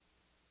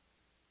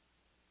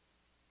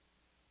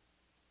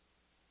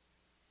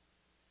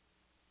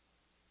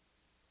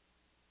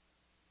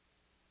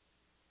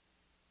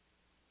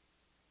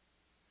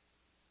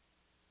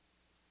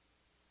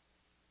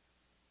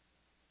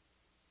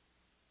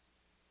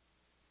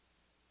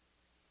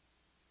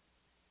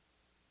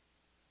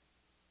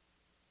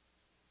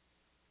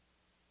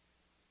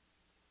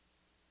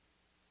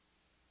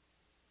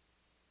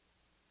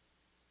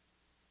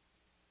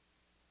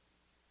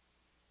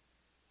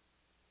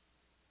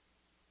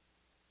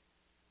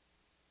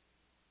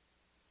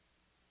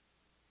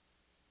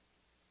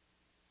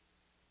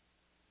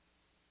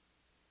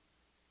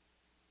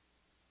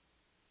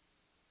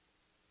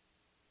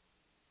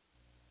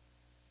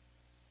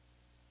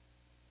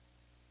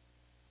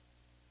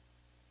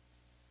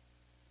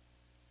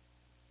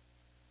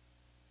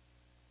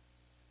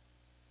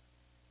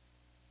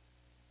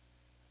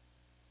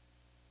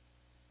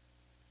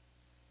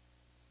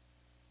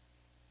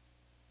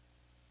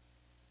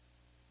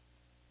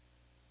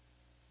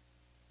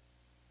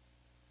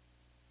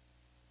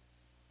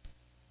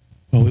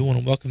Well, we want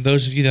to welcome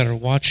those of you that are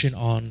watching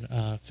on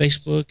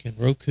Facebook and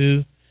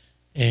Roku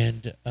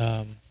and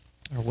our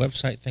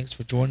website. Thanks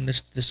for joining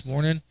us this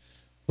morning.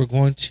 We're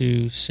going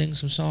to sing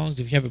some songs.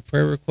 If you have a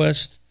prayer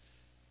request,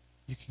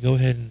 you can go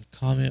ahead and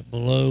comment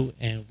below,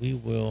 and we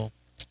will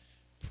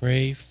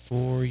pray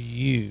for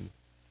you.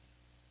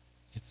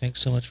 And thanks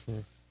so much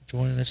for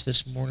joining us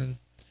this morning.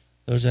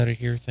 Those that are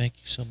here, thank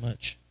you so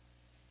much.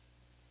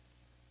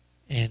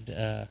 And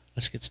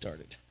let's get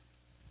started.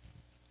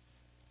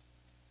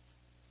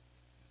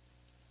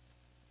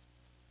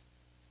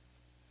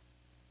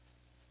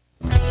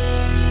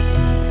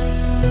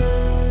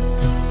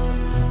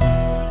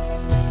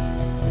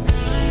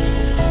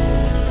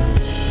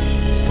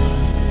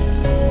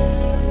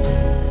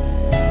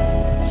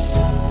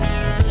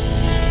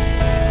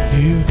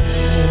 You hold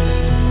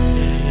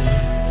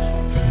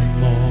every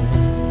moment.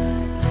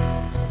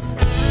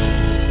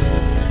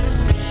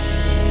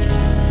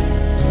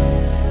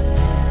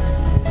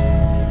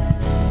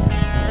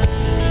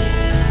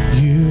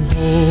 You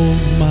hold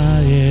my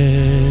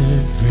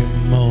every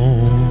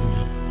moment.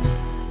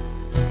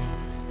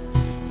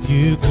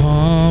 You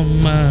calm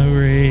my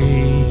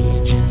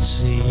raging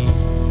sea.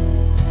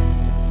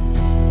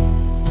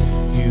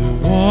 You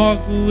walk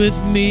with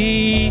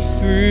me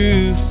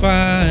through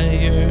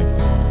fire.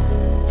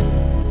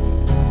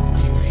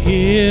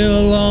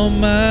 Heal all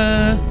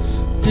my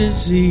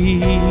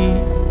disease.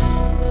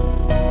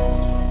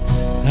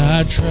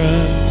 I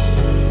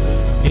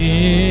trust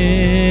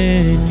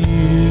in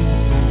you,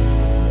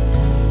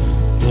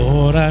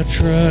 Lord. I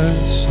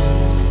trust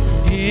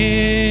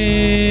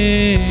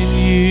in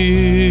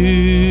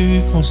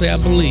you. Come on, say I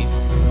believe.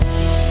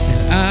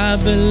 And I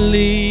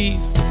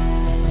believe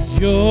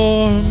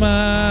you're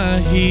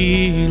my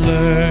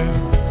healer.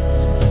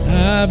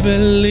 I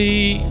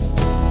believe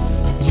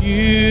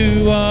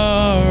you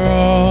are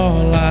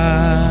all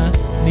I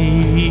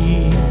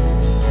need.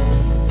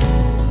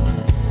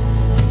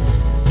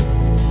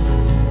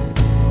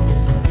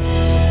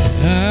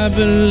 I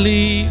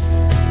believe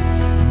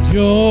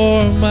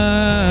you're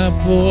my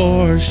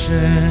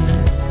portion.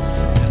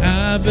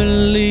 I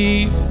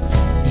believe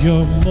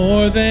you're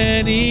more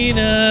than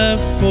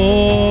enough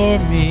for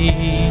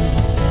me.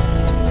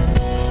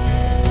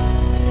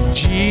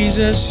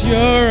 Jesus,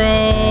 you're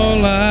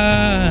all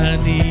I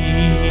need.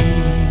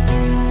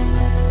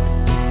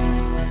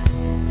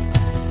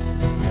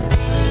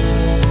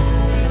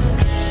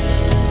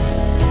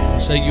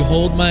 Say you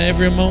hold my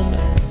every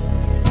moment.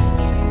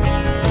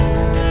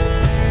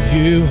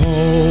 You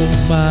hold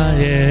my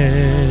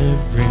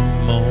every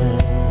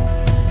moment.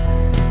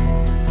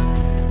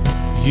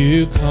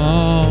 You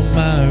calm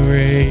my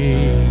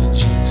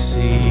raging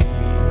sea.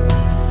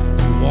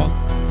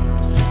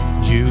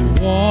 You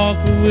walk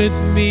with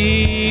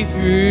me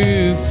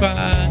through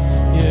fire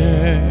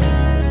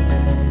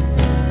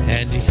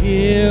and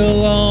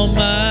heal all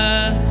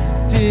my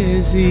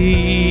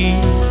disease.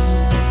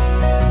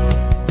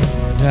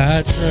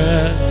 I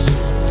trust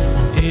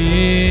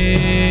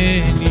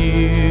in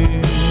you.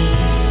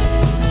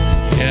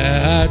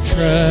 Yeah, I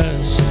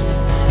trust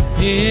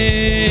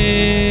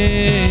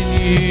in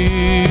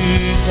you.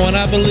 One,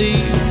 I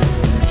believe,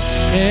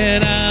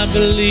 and I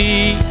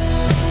believe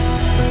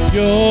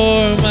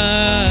you're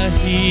my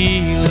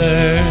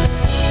healer.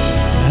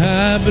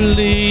 I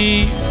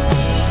believe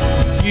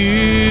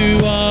you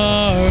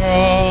are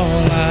all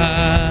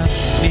I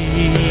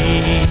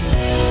need.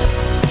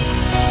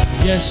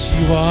 Yes,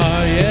 you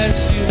are.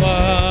 Yes, you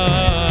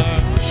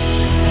are.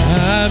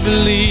 I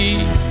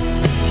believe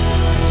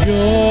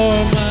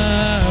you're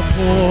my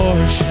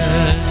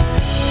portion.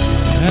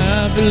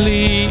 I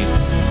believe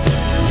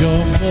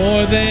you're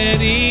more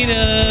than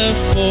enough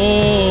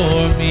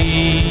for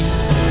me.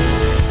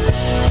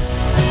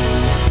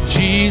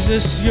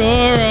 Jesus, you're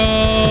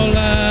all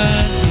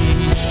I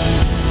need.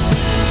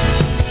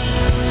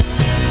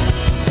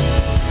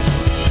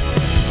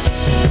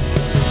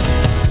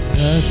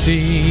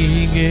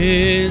 Nothing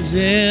is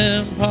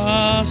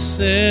impossible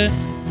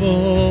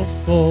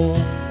for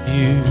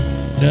you.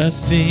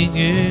 Nothing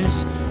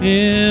is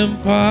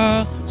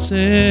impossible.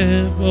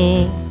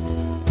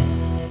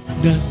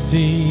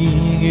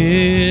 Nothing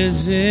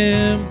is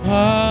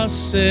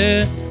impossible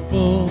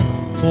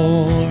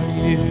for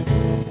you.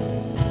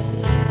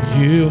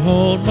 You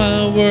hold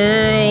my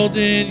world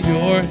in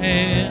your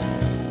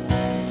hands.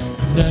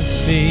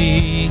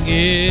 Nothing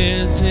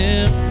is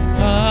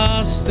impossible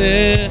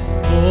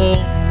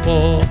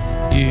for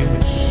you.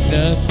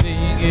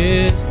 Nothing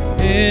is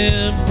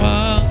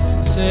impossible.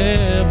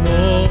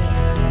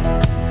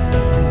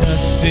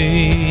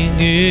 Nothing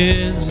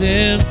is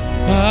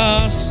impossible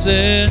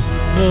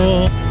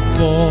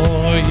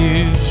for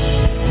you.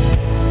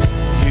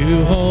 You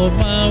hold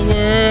my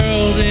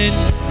world in.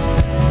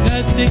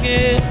 Nothing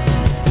is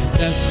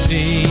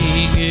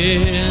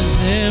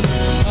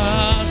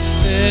impossible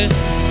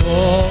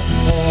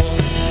for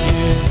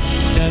you.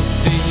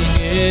 Nothing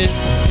is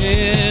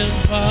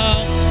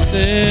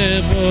impossible.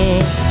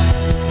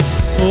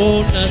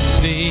 Oh,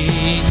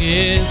 nothing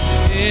is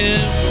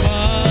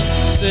impossible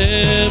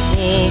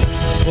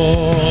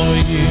for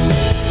you.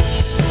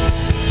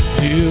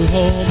 You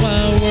hold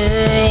my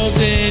world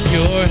in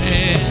your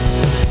hands.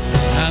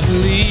 I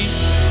believe,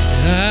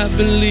 and I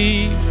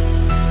believe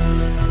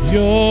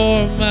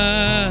you're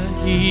my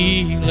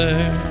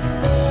healer.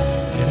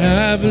 And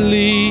I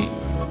believe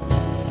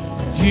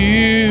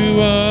you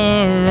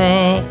are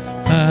all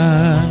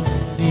I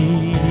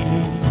need.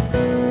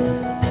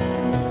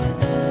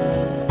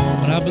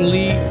 And I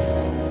believe,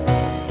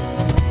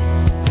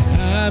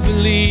 and I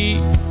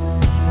believe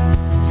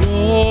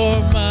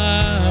you're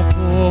my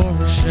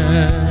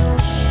portion.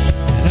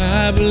 And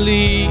I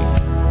believe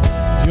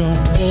you're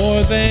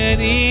more than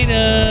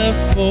enough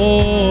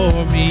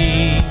for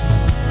me.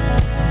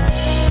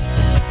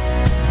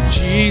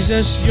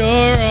 Jesus, you're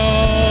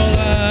all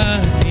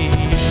I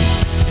need.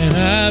 And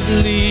I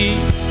believe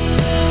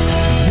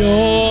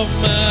you're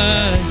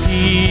my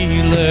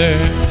healer.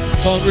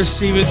 Come on,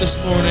 receive it this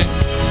morning.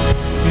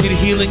 If you need a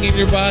healing in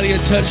your body, a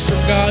touch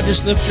from God,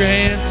 just lift your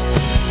hands.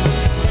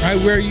 Right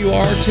where you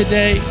are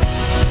today,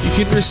 you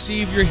can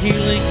receive your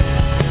healing.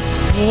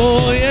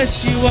 Oh,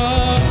 yes, you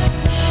are.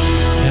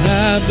 And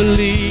I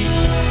believe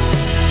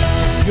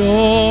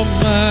you're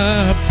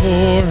my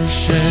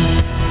portion.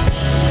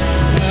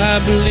 I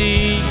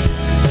believe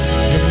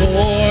you're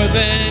more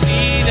than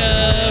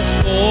enough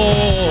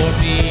for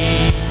me.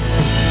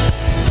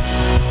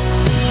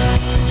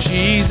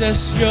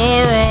 Jesus, you're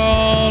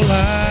all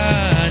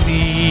I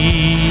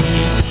need.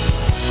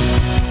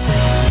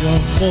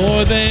 You're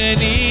more than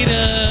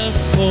enough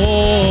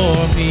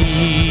for me.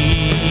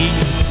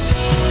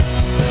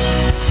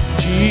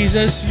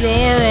 Jesus, you're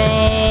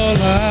all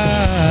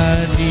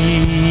I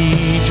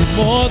need. You're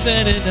more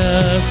than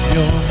enough.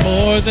 You're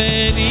more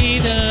than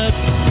enough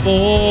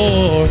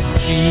for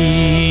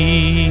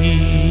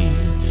me.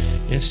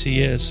 Yes, He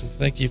is.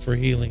 Thank you for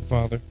healing,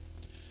 Father.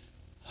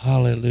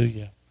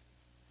 Hallelujah.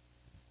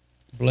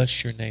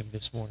 Bless your name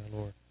this morning,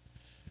 Lord.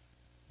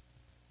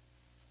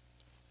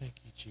 Thank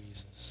you,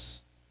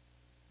 Jesus.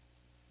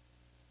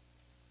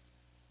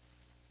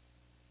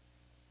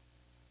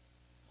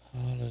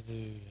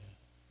 Hallelujah.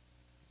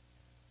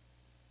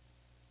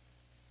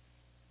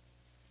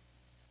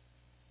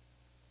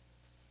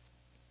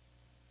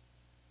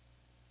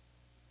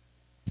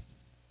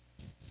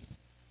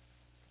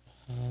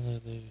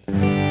 Hallelujah.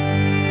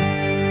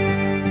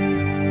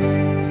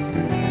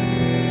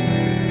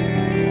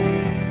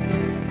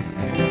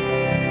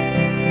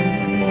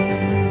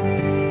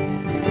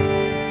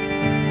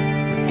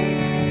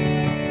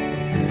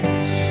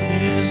 This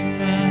is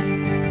my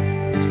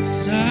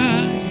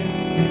desire.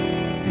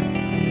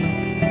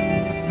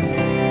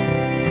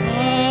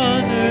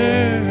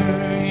 Honor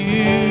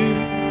you,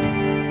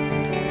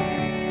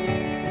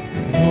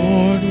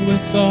 Lord,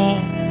 with all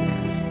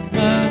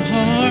my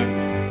heart.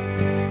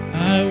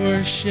 I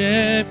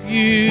worship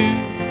you.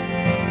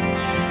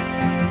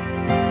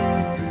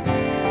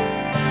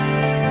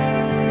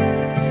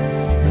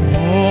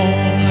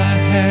 All I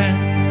have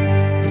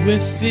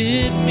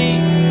within me,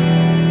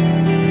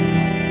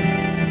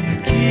 I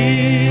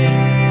give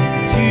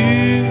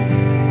you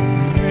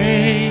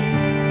praise.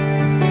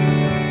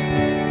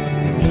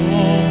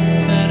 All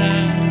that I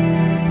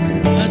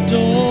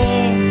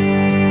adore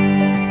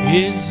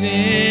is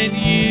in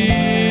you.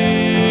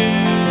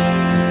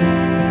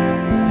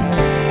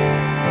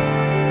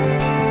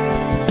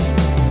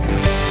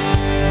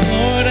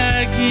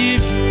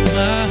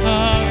 My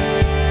heart,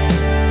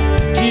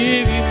 I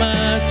give you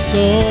my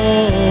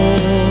soul.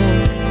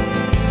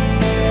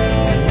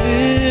 I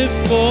live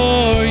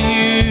for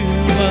you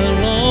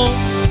alone.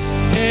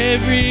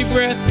 Every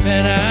breath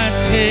that I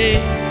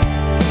take,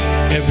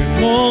 every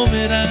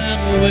moment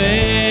I'm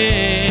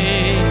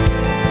awake.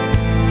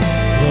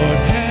 Lord,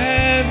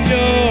 have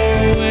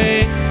your way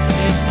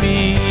in me.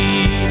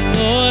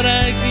 Lord,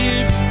 I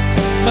give you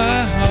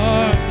my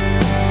heart.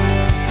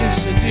 Yes,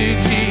 I do,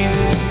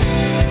 Jesus.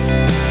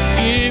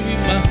 Give you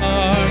my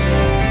heart,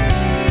 Lord.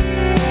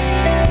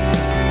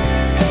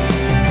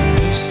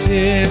 This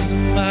is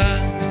my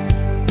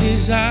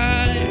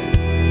desire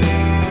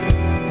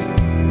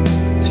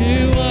to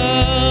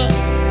honor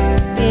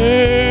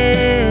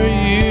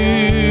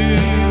you,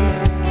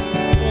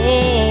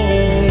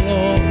 oh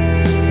Lord.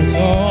 With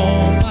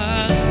all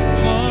my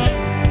heart,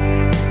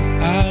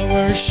 I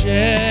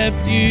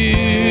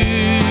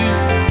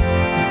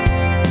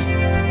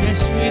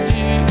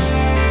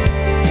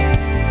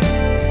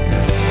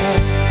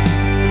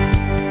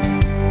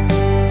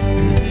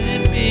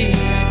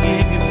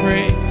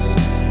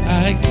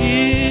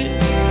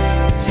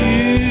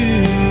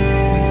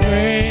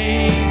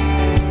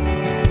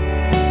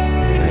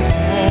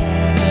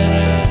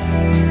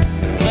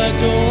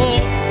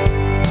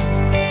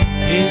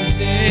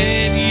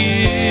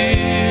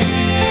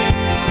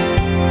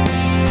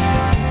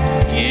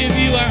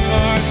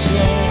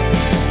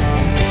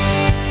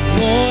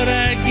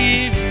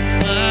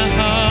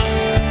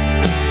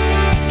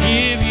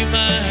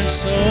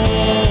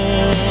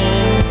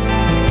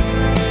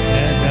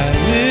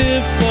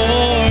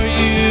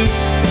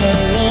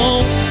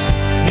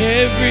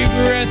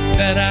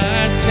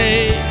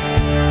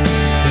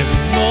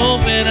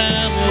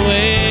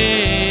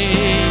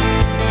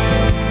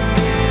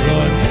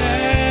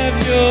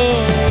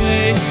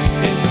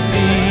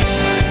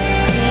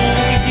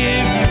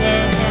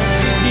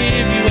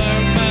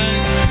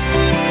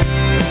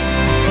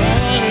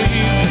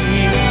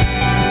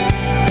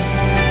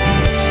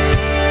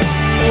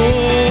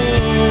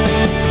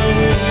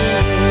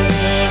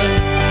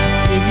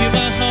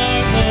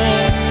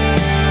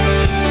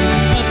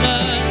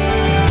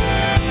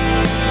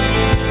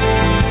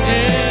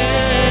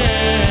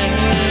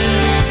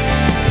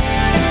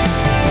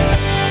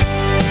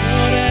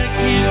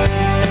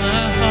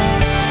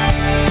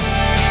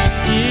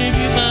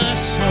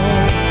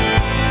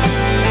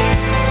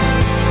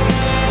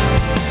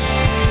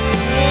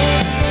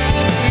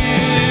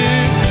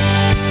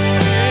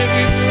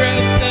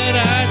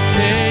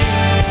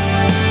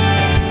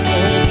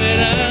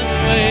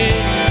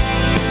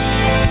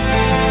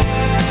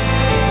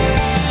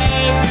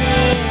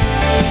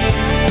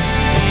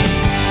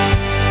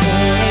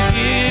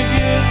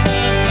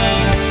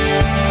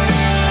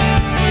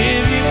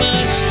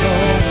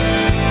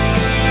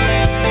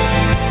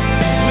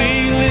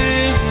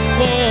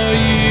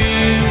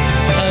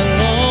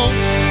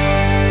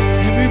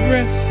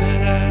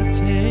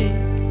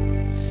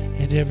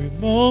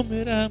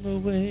moment I'm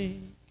awake.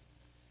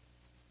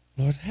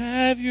 Lord,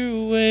 have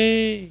your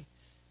way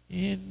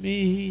in me.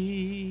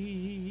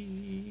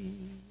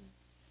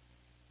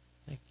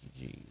 Thank you,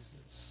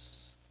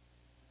 Jesus.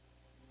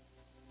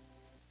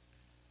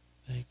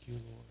 Thank you,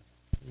 Lord.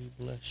 We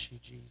bless you,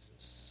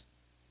 Jesus.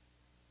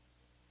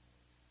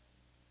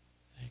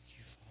 Thank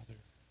you, Father.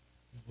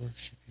 We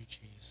worship you,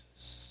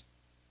 Jesus.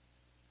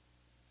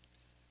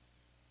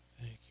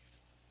 Thank you,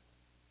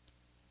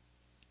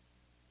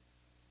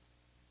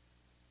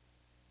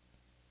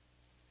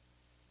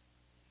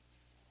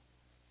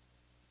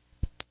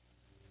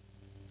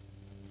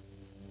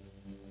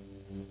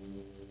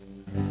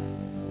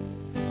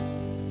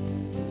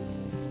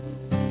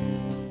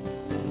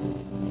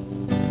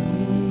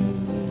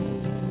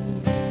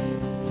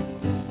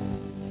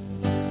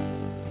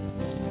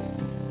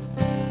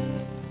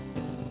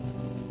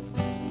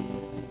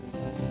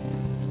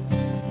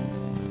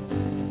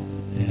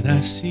 and I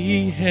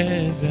see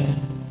heaven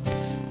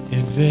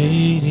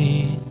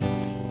invading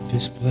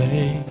this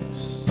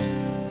place.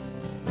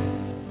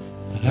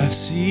 I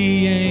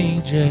see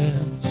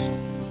angels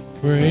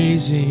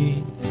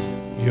praising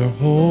your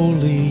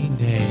holy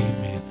name,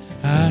 and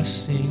I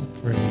sing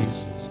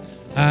praises,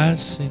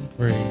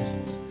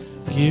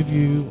 give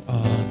you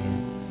honor,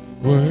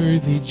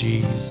 worthy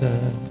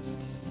Jesus.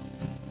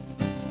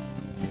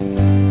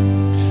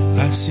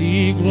 I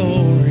see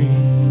glory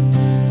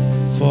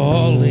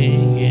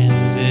falling in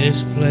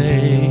this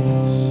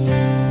place.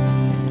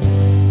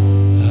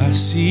 I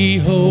see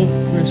hope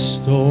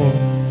restore,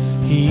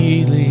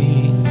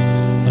 healing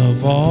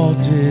of all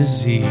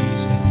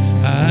disease,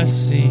 and I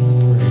sing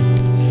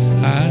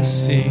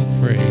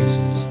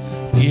praises,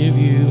 give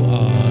you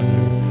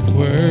honor,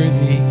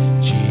 worthy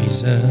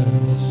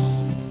Jesus.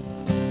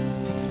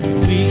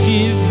 We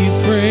give you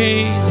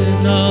praise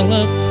and all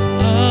of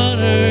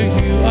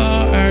honor. You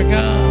are our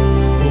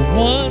God, the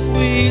one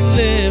we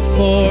live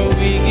for.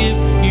 We give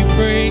you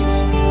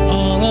praise,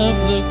 all of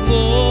the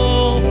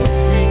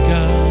glory,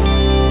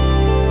 God.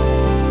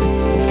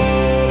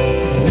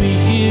 We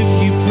give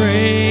you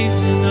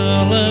praise and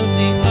all of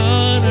the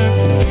honor.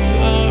 You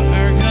are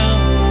our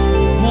God,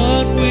 the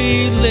one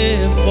we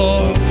live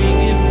for. We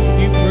give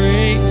you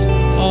praise,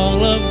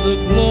 all of the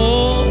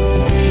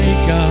glory,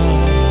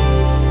 God.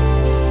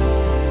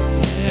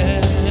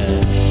 Yeah,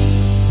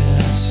 and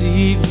I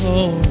see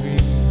glory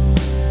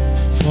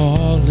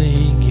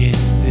falling in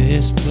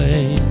this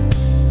place.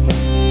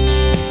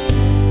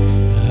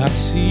 I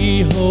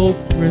see hope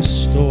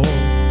restore,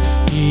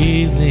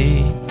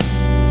 healing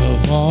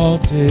of all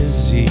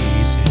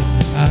disease,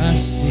 and I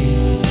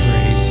sing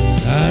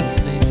praises,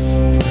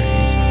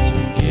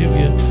 we give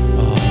you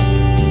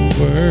honor,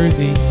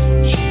 worthy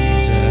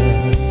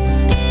Jesus.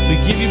 We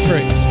give you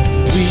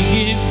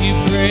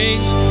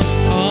praise,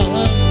 all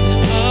of the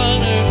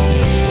honor.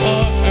 You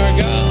are our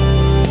God,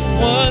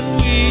 one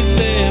we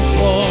live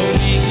for.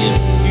 We give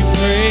you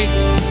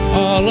praise,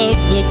 all of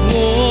the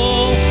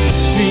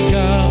glory,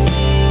 God.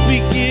 We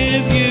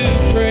give you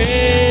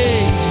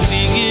praise,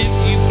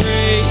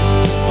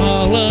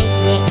 all of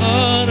the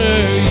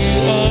honor. You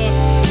are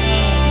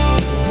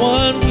God,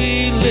 one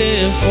we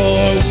live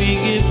for. We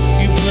give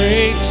you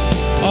praise,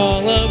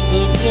 all of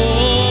the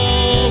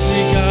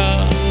glory,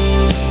 God.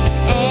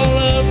 All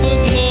of the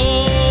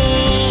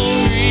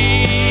glory.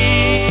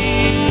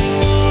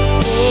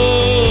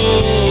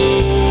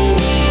 Oh,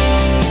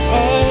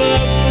 all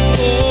of the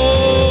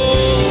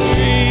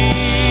glory.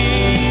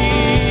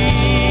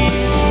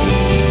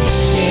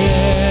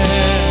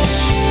 Yeah.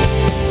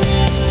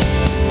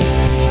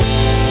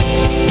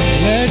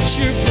 Let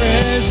your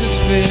presence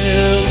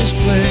fill this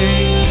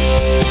place.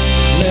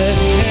 Let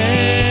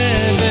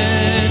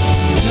heaven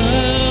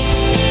come.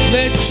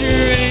 Let your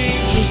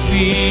angels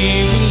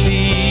be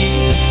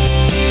released.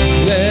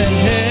 Let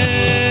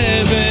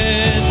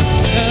heaven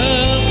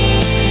come.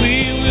 We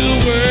will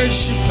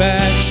worship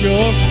at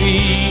your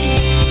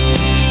feet.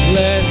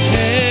 Let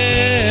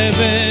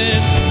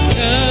heaven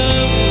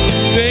come.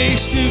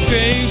 Face to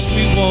face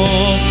we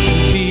want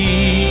to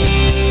be.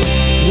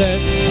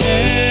 Let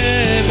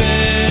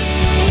heaven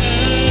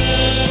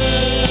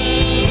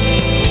come.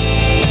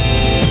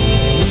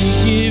 We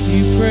give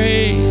you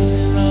praise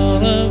and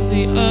all of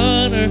the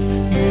honor.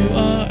 You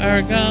are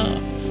our God,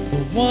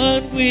 the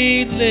one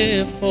we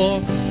live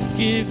for.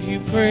 Give you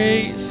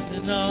praise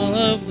and all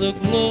of the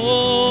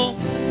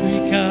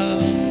glory,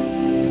 God.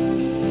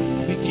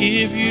 We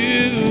give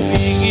you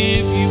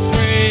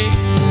praise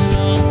and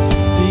all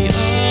the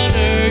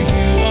honor.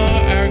 You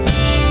are our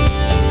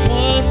God,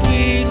 one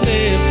we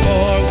live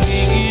for. We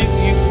give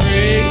you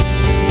praise,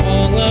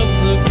 all of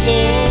the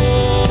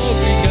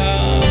glory,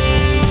 God.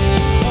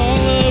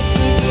 All of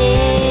the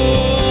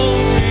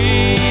glory.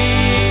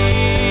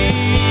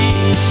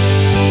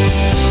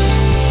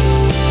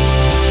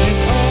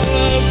 And all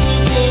of the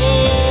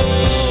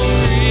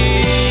glory.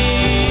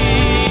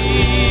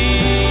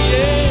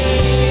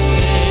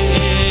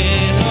 Yeah.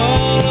 And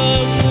all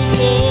of the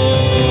glory.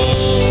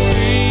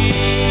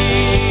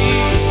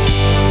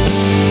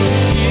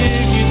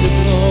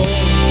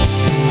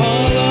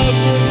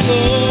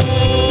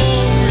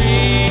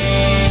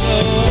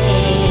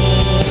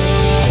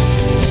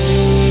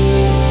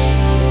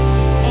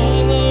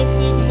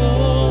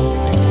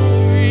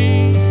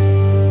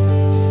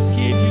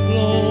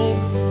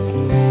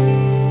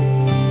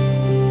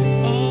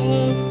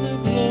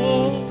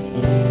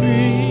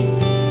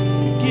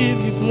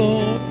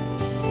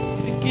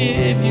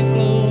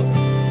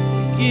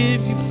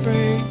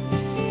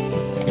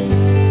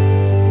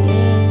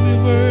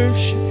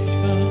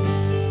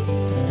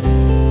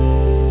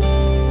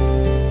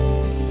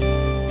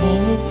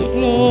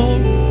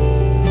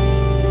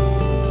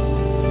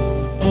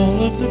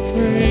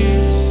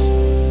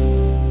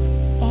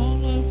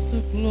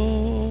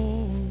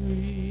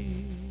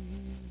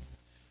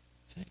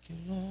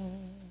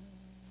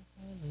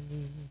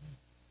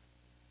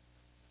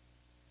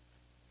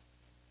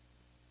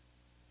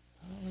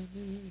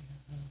 Thank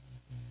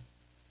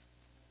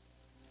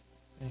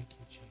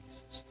you,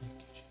 Jesus. Thank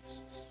you,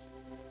 Jesus.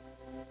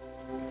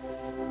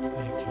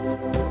 Thank you,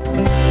 Lord.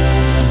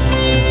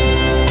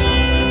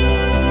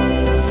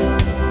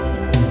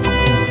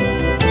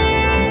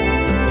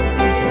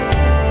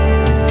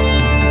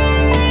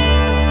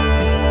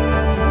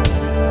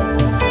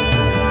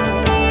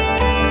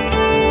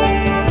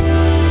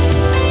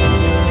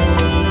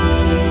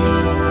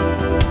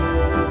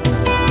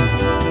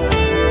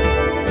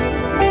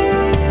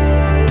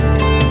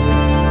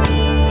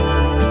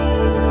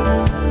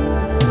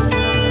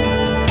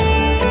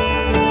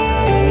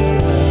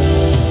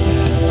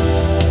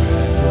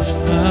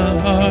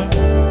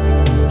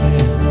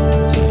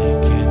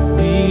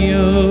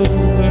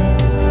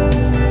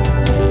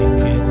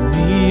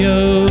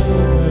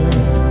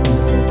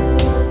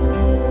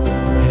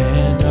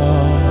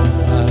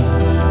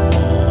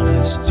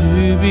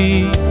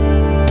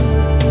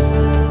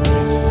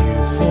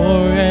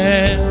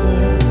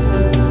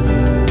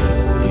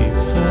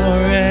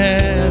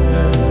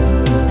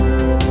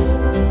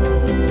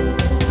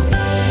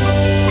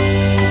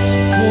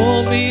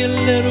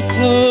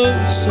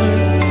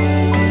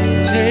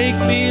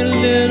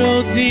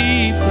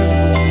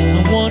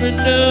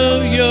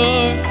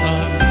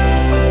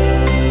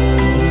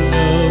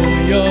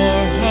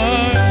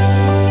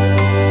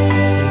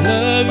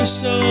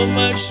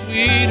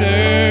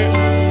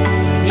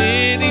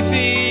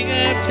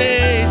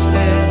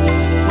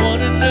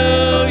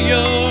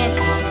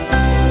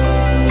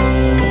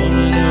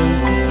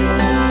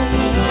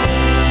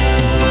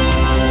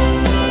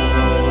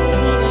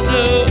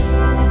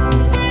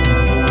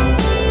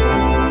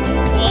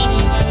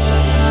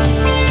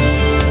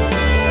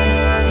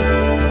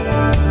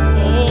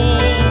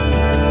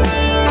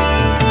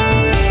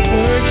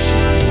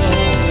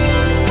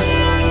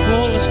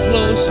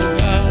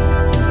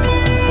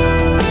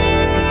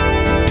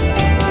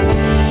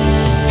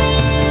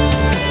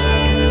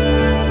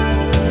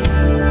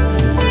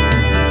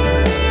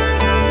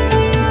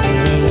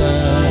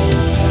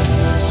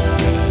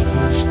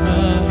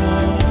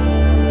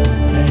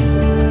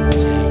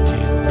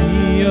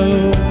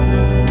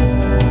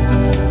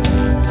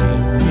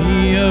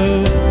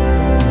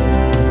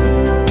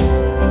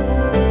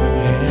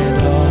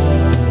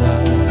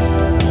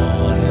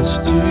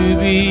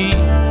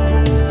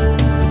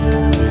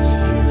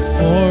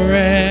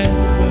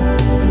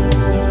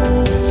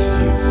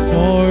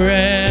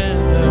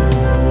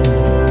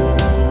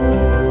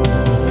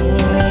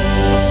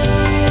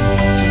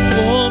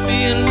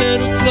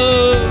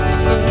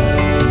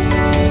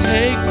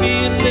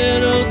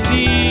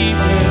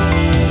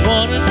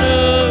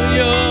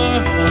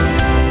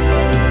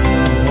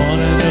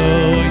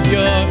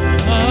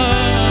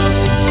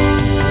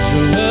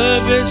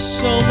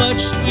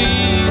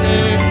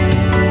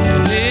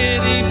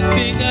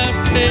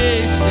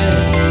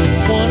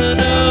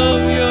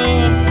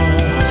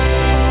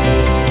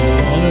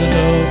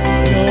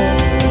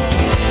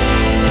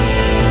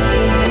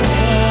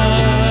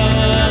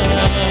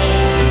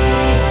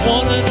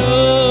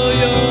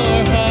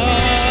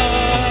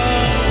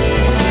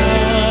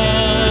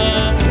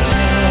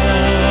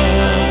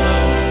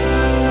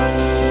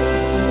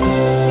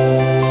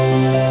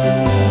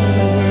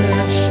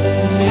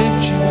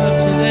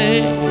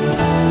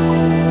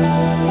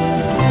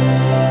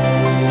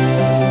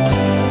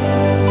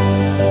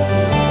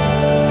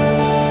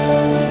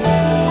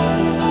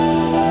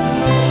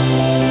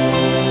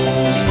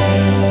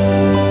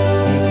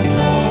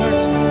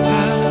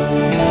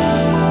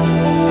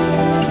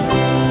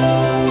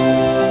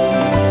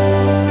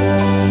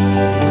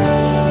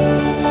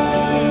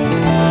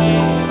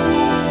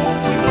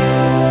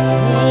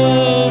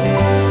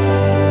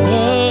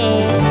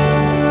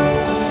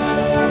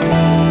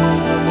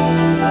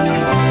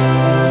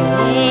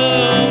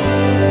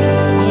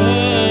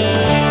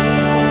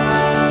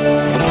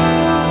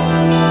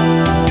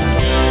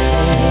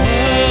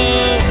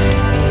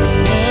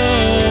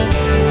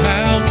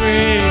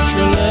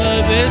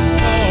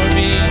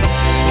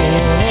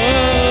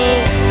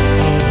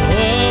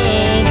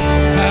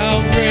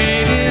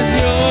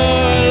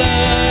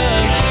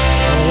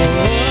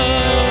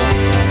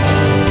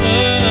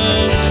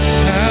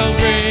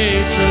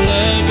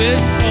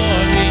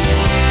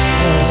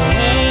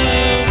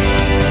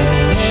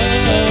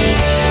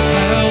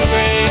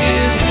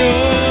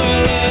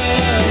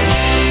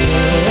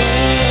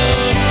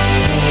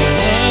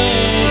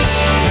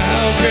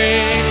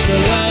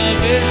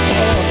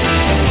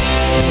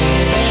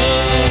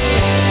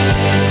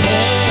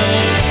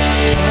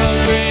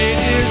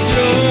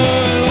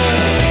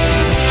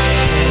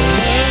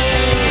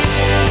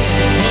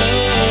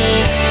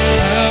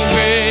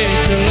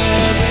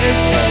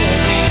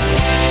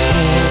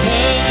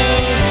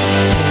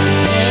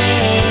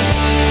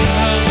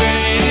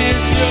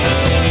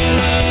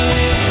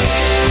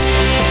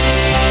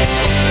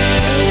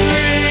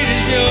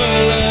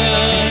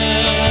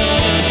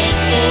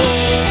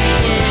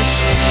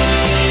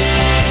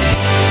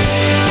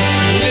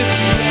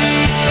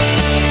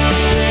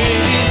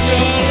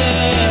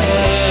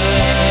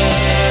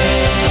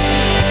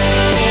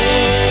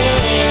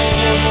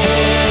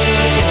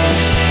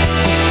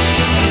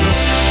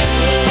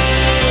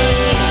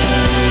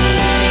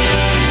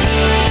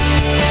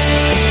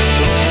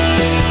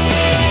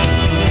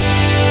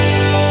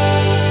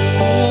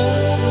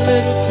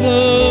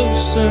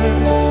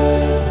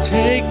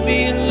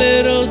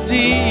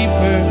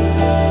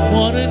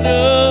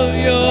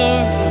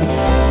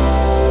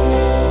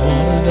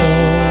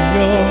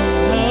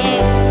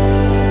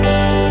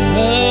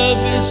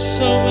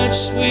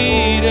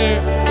 sweeter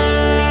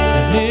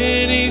than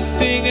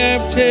anything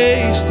I've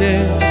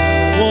tasted.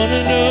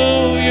 Wanna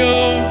know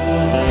your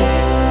heart.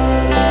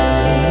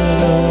 Wanna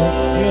know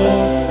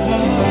your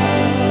heart.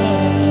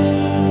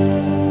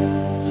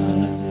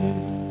 Hallelujah.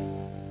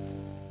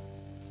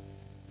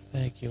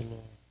 Thank you,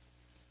 Lord.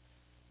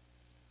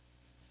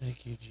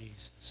 Thank you,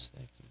 Jesus.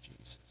 Thank you,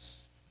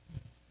 Jesus.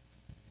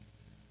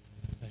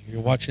 If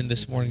you're watching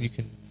this morning, you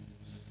can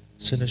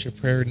send us your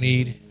prayer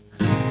need.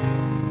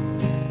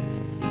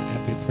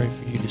 Happy to pray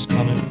for you. Just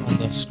comment on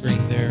the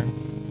screen there.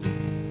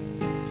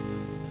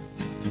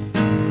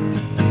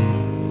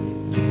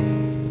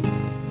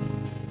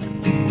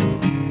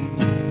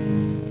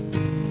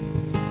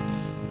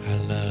 I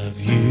love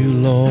you,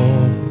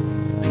 Lord.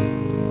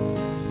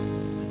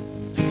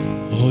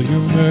 Oh,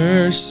 your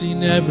mercy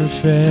never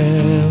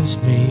fails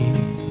me.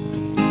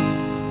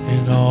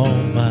 In all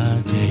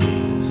my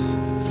days,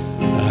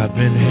 I've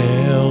been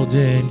held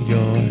in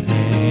your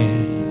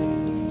hand.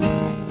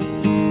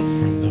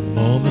 From the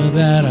moment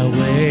that I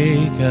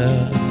wake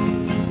up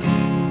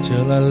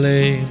till I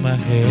lay my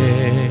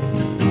head,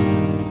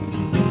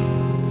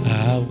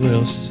 I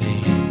will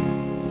sing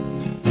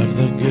of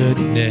the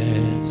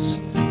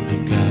goodness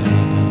of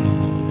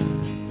God.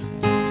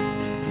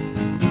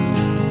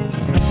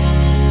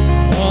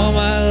 All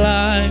my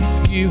life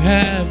you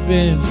have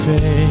been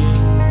faithful.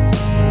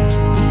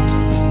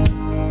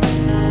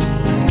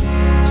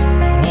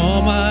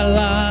 All my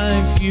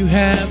life you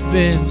have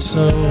been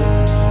so,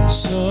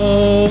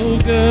 so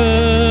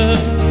good.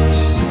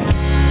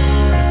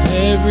 With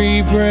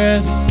every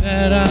breath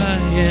that I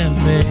am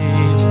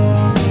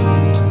able,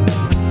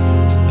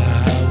 I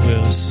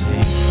will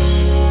sing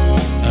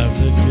of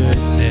the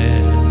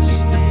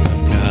goodness of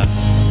God.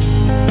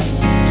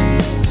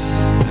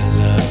 I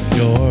love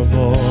your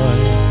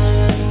voice.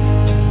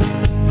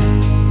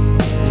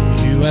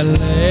 You have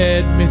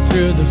led me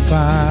through the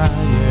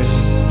fire,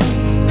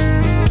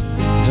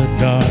 the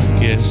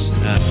darkest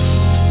night.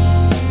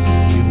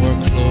 You were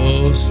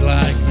close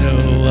like no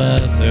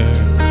other.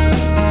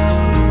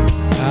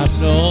 I've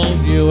known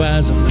you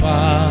as a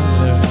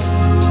father.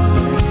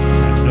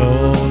 I've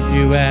known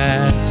you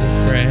as a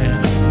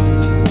friend.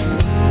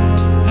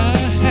 I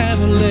have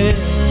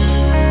lived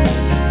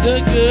the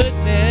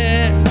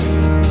goodness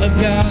of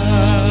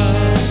God.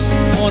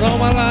 On all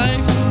my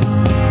life,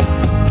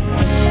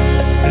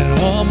 and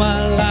all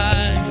my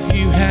life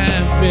you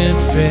have been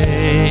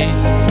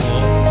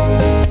faithful.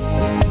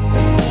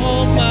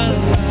 All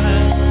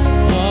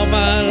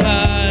my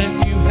life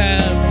you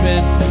have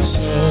been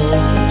so,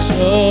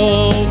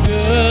 so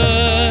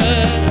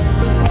good.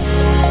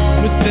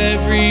 With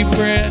every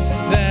breath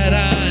that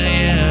I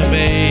am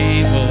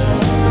able,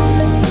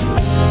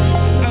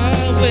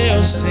 I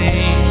will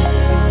sing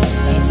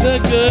of the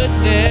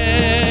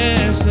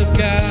goodness of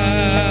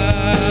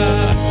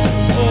God.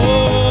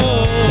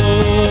 Oh,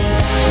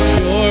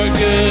 your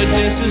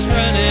goodness is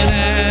running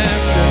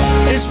after,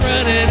 it's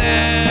running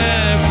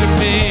after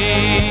me.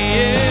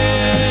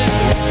 Yeah.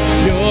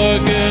 Your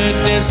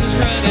goodness is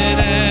running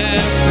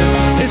after,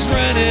 it's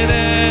running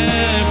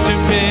after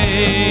me.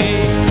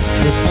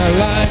 With my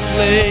life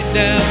laid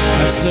down,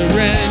 I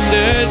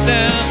surrender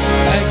now.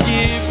 I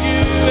give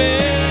you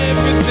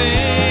everything.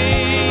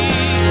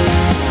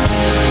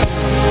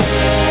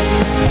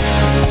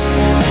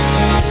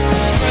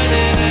 It's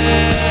running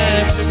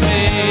after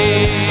me.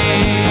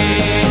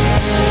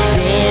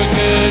 Your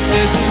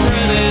goodness is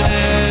running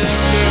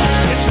after,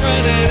 it's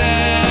running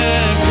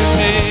after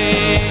me.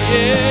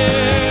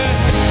 Yeah.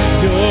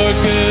 Your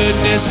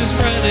goodness is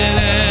running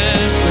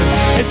after,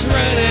 it's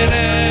running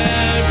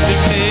after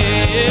me.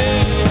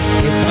 Yeah.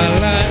 With my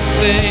life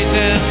laid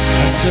down,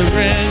 I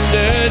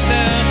surrender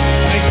now.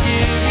 I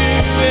give you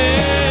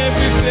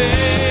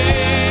everything.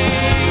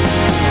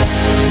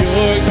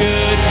 Your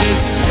goodness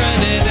is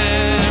running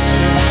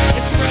after,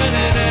 it's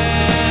running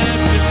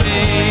after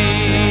me.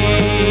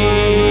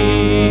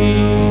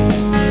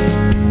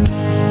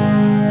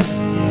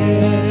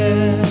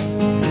 Yeah.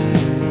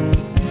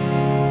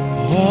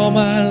 All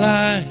my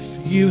life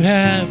you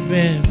have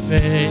been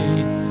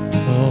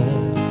faithful.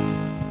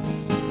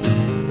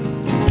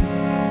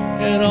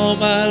 And all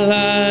my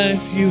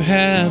life you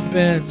have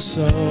been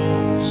so,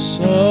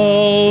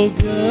 so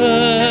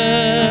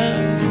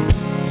good.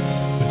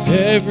 With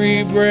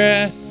every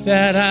breath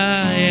that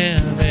I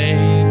am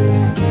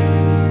able,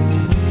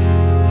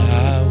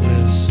 I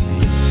will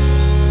sing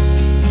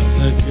of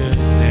the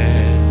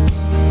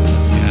goodness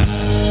of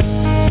God.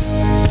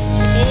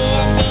 Oh,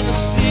 I'm gonna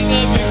sing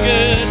of your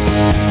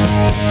goodness.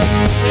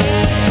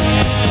 Yeah.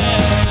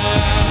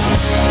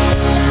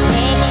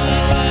 All my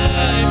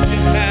life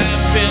you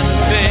have been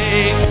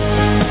faithful.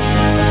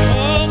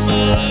 All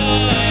my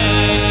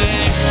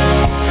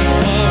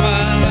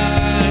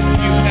life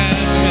you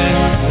have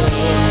been so,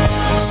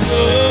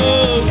 so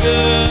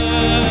good.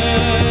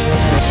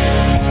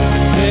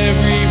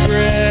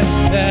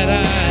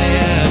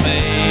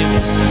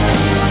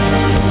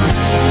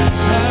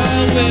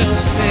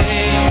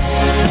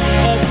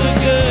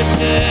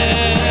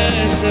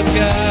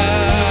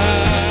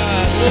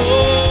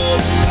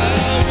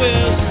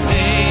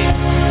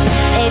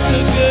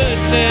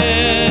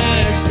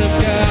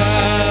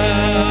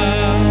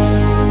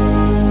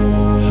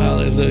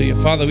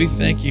 Father, we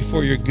thank you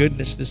for your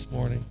goodness this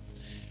morning.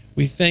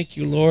 We thank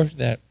you, Lord,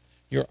 that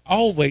you're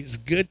always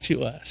good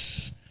to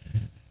us.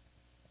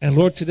 And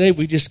Lord, today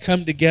we just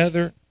come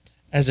together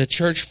as a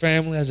church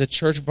family, as a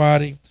church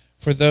body,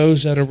 for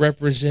those that are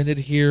represented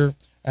here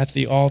at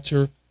the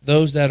altar,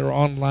 those that are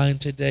online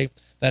today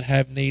that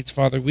have needs.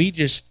 Father, we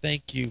just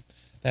thank you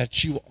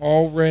that you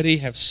already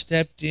have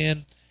stepped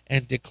in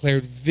and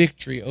declared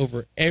victory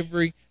over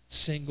every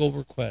single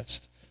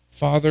request.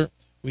 Father,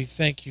 we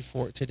thank you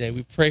for it today.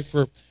 We pray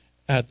for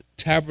the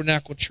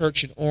Tabernacle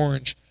Church in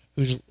Orange,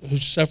 who's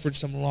suffered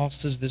some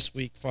losses this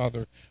week,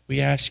 Father. We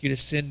ask you to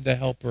send the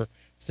helper,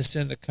 to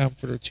send the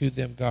comforter to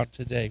them, God,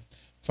 today.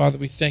 Father,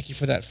 we thank you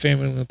for that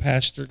family and the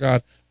pastor,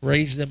 God.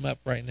 Raise them up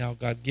right now,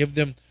 God. Give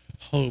them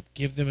hope.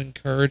 Give them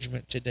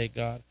encouragement today,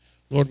 God.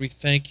 Lord, we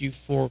thank you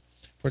for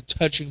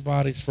touching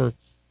bodies, for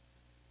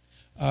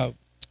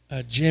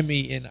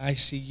Jimmy in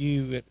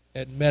ICU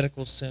at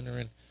Medical Center,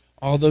 and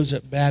all those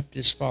at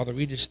Baptist, Father.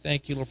 We just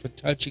thank you, Lord, for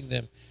touching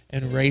them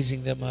and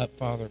raising them up,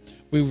 Father.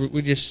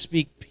 We just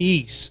speak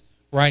peace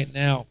right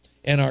now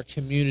in our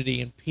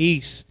community and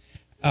peace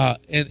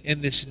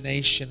in this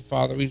nation,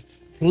 Father. We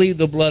plead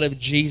the blood of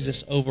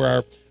Jesus over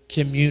our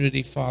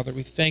community, Father.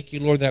 We thank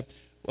you, Lord, that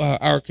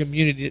our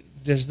community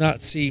does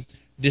not see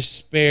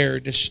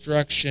despair,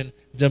 destruction,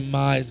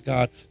 demise,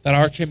 God, that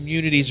our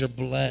communities are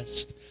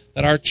blessed,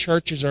 that our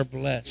churches are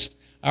blessed,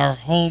 our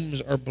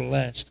homes are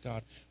blessed,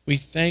 God. We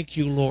thank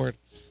you, Lord,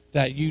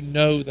 that you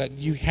know that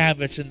you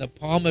have us in the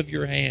palm of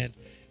your hand,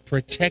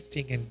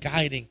 protecting and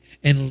guiding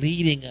and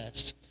leading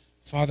us.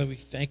 Father, we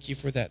thank you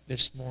for that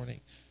this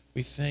morning.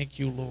 We thank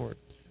you, Lord.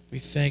 We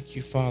thank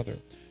you, Father.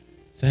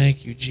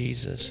 Thank you,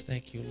 Jesus.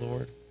 Thank you,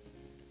 Lord.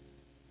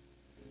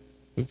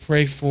 We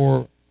pray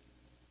for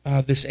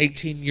this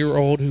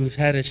 18-year-old who's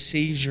had a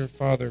seizure,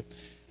 Father.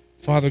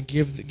 Father,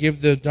 give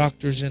the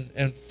doctors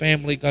and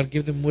family, God,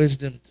 give them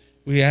wisdom.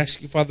 We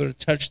ask you, Father, to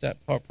touch that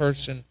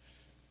person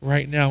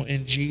right now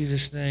in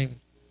Jesus' name.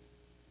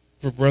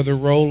 For Brother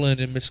Roland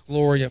and Miss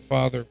Gloria,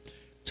 Father,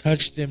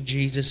 touch them,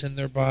 Jesus, in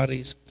their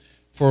bodies.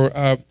 For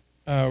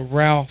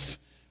Ralph,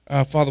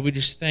 Father, we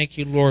just thank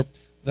you, Lord,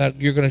 that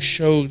you're going to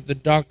show the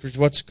doctors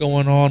what's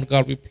going on.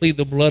 God, we plead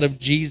the blood of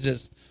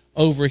Jesus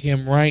over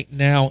him right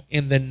now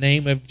in the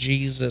name of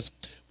Jesus.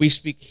 We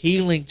speak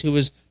healing to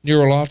his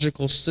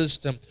neurological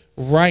system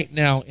right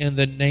now in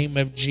the name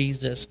of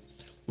Jesus.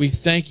 We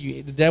thank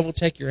you. The devil,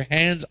 take your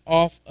hands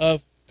off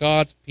of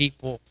God's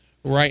people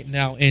right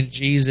now in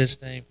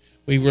Jesus' name.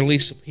 We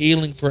release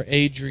healing for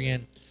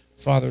Adrian,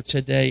 Father,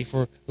 today,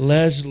 for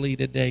Leslie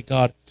today,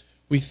 God.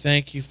 We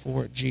thank you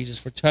for it, Jesus,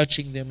 for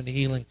touching them and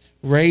healing,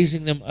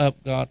 raising them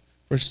up, God,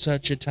 for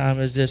such a time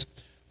as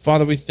this.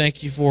 Father, we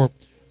thank you for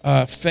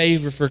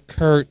favor for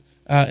Kurt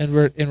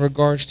in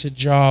regards to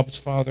jobs,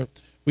 Father.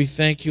 We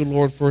thank you,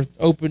 Lord, for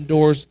open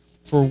doors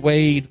for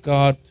Wade,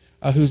 God,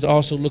 who's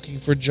also looking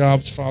for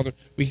jobs, Father.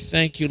 We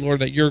thank you, Lord,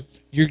 that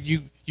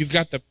you've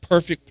got the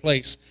perfect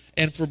place.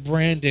 And for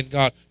Brandon,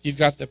 God, you've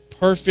got the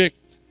perfect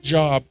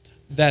job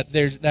that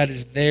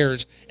is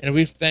theirs. And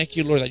we thank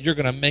you, Lord, that you're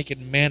going to make it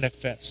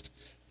manifest.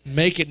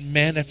 Make it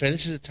manifest.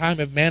 This is a time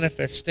of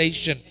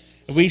manifestation.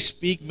 And we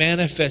speak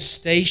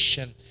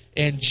manifestation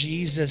in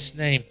Jesus'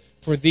 name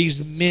for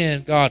these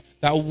men, God,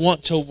 that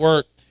want to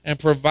work and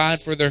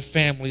provide for their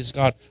families,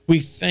 God. We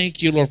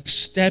thank you, Lord, for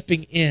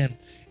stepping in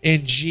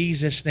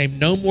Jesus' name.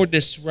 No more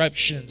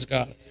disruptions,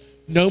 God.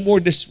 No more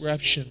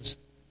disruptions.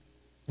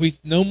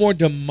 No more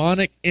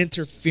demonic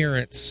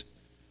interference.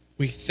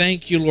 We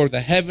thank you, Lord.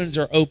 The heavens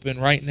are open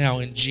right now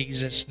in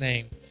Jesus'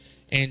 name.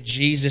 In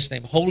Jesus'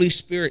 name. Holy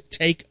Spirit,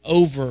 take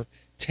over.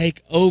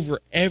 Take over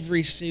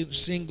every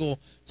single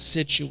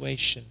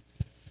situation.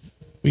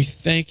 We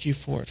thank you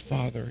for it,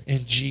 Father,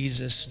 in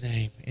Jesus'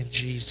 name. In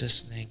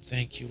Jesus' name.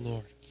 Thank you,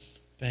 Lord.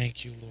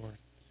 Thank you, Lord.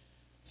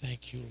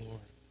 Thank you,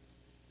 Lord.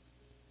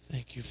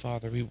 Thank you,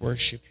 Father. We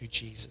worship you,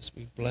 Jesus.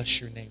 We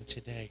bless your name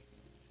today.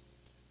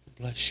 We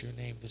bless your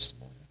name this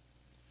morning.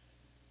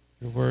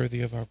 You're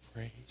worthy of our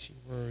praise.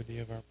 You're worthy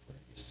of our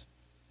praise.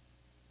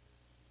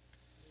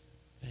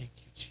 Thank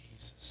you,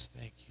 Jesus.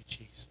 Thank you,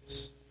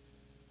 Jesus.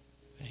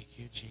 Thank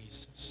you,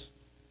 Jesus.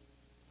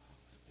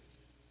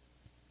 Hallelujah.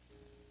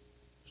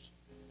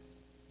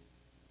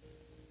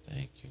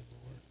 Thank you,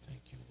 Lord.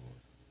 Thank you,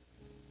 Lord.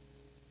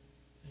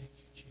 Thank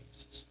you,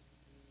 Jesus.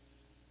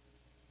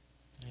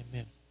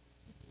 Amen.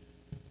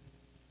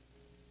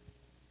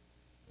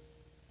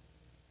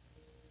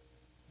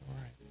 All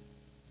right.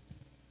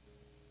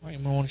 All right,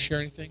 anyone want to share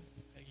anything?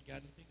 Have you got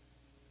anything?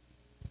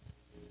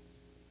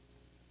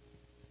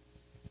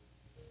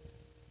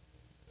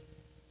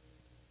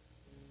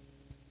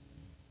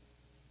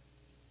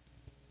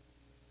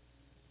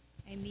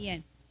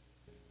 Amen.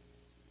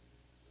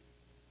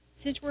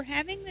 Since we're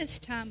having this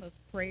time of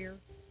prayer,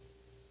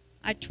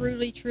 I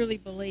truly, truly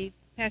believe,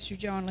 Pastor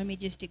John, let me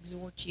just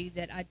exhort you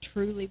that I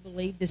truly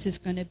believe this is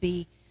going to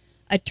be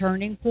a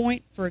turning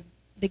point for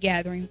the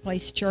Gathering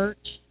Place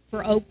Church,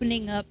 for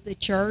opening up the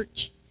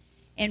church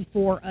and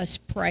for us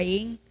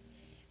praying.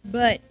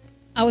 But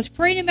I was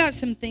praying about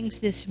some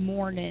things this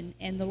morning,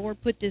 and the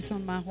Lord put this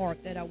on my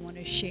heart that I want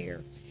to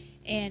share.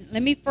 And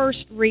let me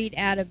first read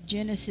out of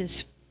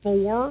Genesis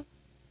 4,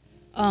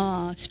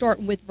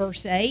 starting with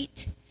verse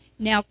 8.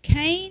 Now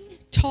Cain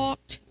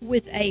talked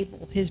with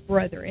Abel, his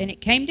brother, and it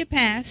came to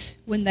pass,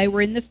 when they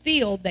were in the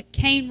field, that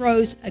Cain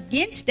rose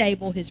against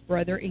Abel, his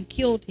brother, and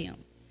killed him.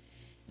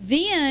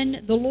 Then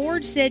the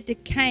Lord said to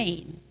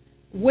Cain,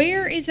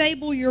 Where is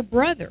Abel your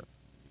brother?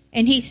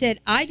 And he said,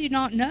 I do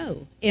not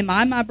know. Am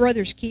I my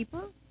brother's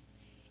keeper?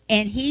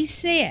 And he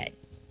said,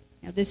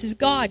 now this is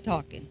God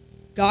talking.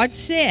 God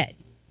said,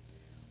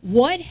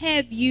 What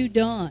have you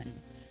done?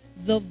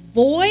 The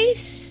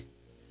voice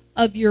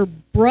of your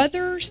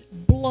brother's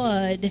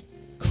blood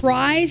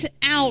cries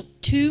out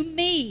to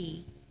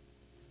me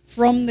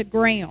from the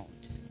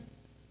ground.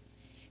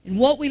 And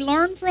what we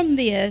learn from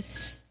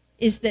this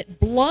is that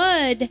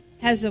blood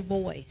has a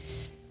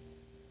voice.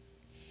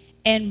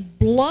 And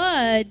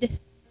blood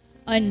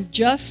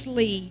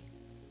unjustly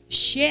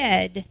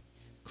shed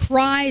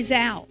cries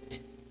out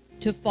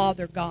to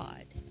Father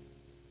God.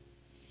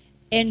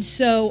 And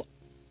so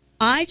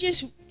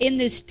in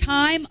this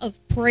time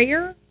of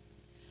prayer,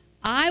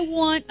 I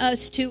want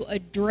us to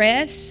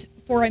address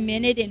for a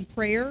minute in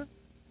prayer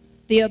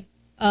the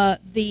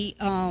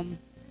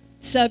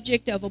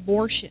subject of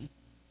abortion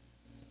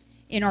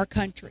in our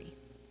country.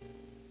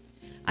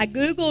 I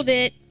Googled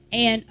it,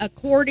 and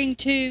according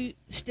to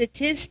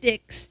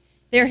statistics,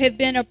 there have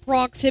been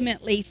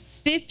approximately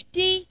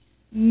 50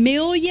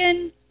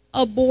 million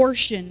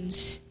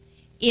abortions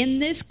in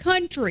this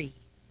country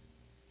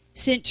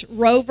since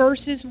Roe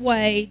versus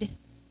Wade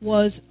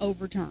was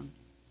overturned,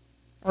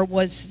 or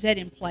was set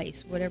in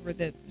place, whatever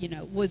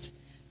was,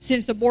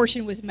 since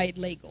abortion was made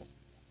legal.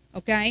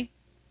 Okay?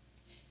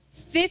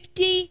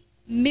 50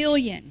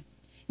 million.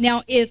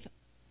 Now, if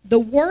the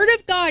Word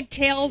of God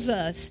tells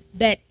us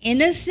that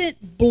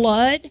innocent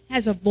blood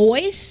has a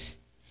voice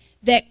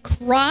that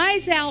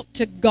cries out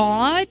to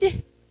God,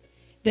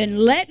 then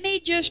let me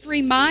just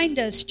remind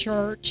us,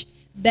 church,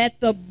 that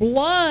the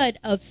blood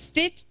of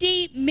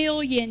 50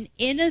 million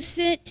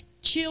innocent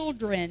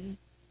children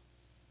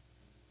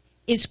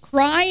is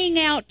crying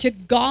out to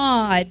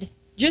God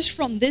just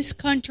from this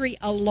country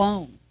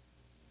alone.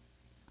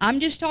 I'm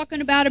just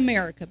talking about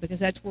America because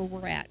that's where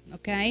we're at,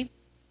 okay?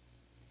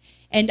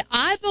 And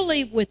I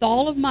believe with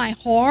all of my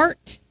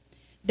heart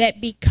that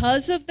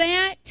because of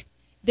that,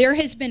 there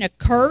has been a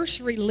curse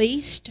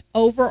released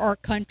over our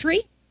country.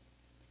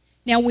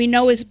 Now, we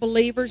know as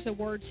believers, the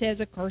Word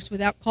says, a curse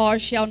without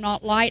cause shall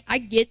not light. I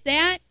get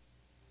that.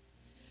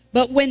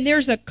 But when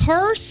there's a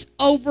curse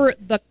over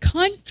the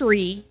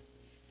country,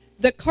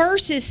 the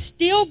curse is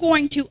still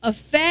going to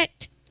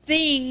affect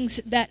things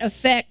that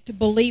affect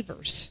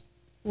believers,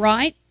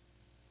 right?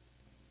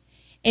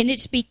 And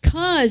it's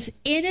because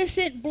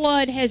innocent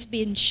blood has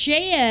been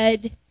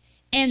shed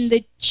and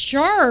the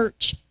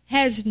church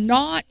has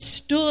not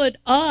stood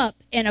up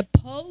and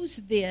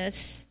opposed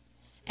this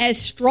as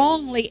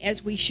strongly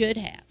as we should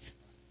have.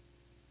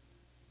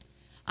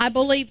 I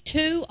believe,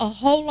 too, a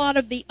whole lot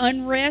of the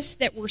unrest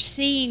that we're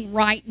seeing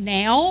right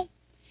now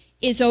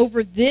is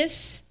over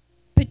this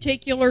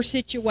particular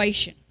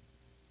situation.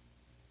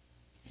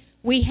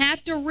 We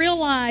have to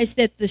realize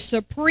that the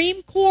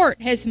Supreme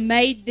Court has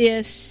made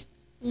this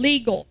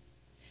legal.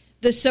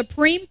 The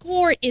Supreme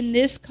Court in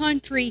this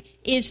country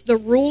is the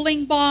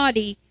ruling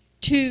body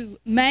to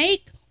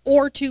make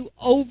or to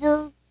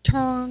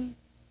overturn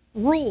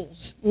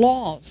rules,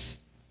 laws.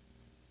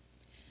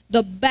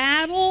 The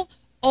battle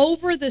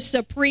over the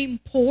Supreme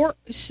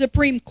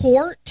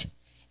Court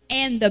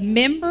and the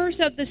members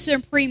of the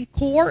Supreme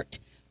Court,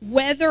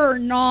 whether or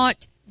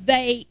not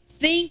they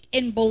think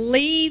and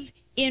believe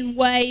in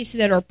ways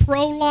that are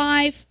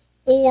pro-life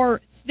or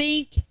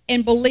think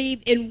and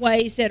believe in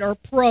ways that are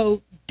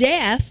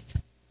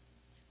pro-death,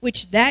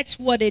 which that's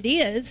what it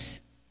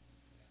is,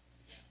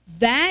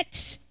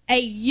 that's a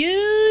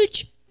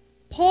huge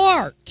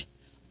part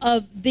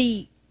of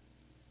the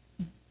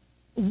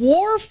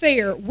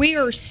warfare we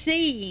are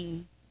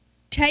seeing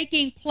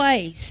taking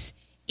place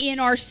in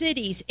our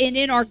cities and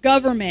in our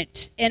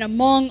government and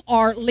among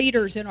our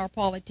leaders and our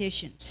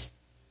politicians.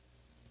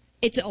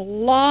 It's a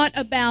lot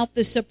about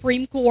the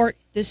Supreme Court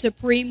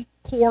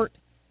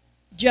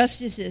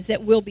justices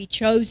that will be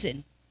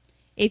chosen.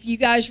 If you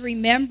guys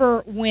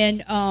remember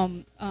when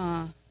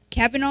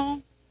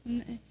Kavanaugh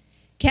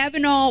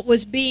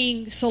was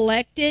being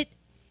selected,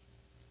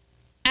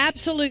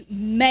 absolute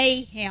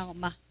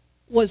mayhem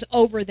was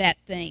over that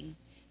thing.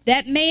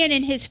 That man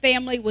and his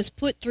family was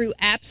put through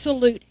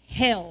absolute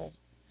hell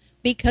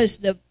because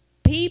the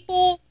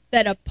people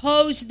that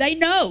oppose, they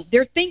know,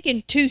 they're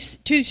thinking two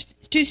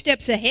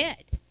steps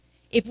ahead.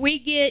 If we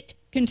get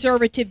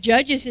conservative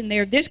judges in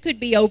there, this could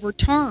be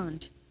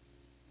overturned.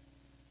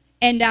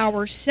 And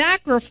our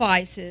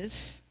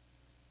sacrifices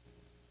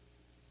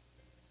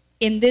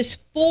in this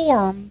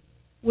form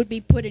would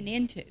be put an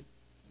end to.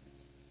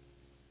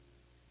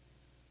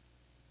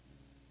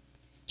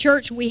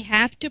 Church, we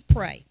have to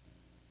pray.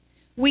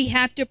 We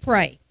have to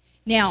pray.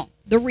 Now,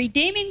 The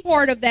redeeming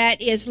part of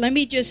that is, let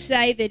me just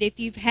say that if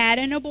you've had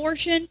an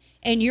abortion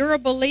and you're a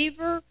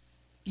believer,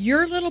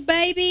 your little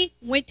baby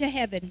went to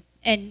heaven,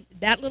 and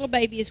that little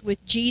baby is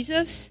with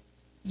Jesus.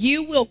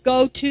 You will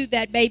go to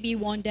that baby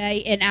one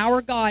day, and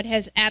our God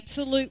has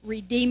absolute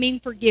redeeming,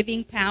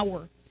 forgiving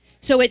power.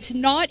 So it's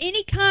not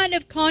any kind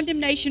of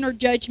condemnation or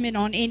judgment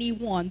on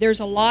anyone. There's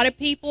a lot of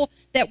people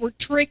that were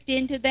tricked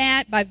into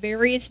that by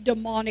various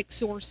demonic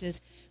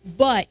sources.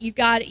 But you've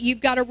got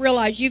to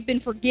realize you've been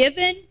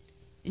forgiven,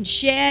 and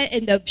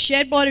the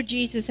shed blood of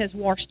Jesus has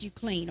washed you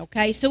clean,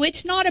 okay? So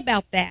it's not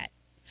about that.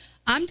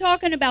 I'm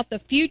talking about the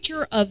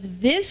future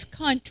of this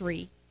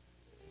country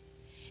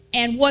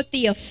and what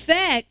the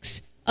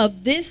effects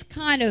of this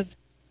kind of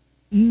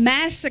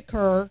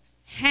massacre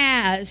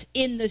has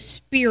in the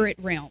spirit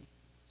realm.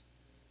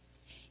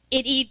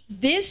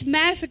 This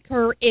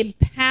massacre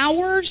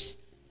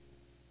empowers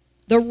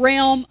the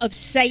realm of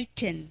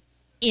Satan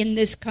in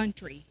this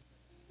country.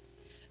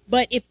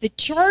 But if the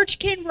church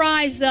can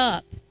rise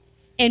up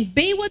and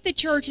be what the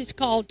church is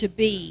called to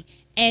be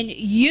and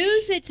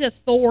use its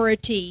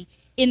authority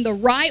in the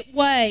right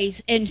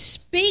ways and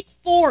speak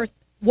forth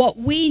what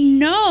we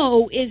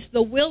know is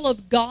the will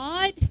of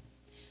God,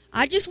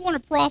 I just want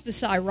to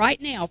prophesy right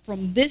now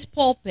from this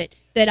pulpit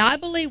that I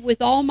believe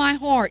with all my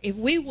heart, if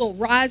we will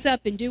rise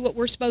up and do what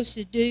we're supposed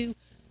to do,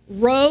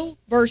 Roe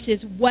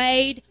versus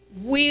Wade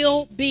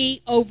will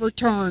be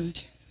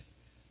overturned.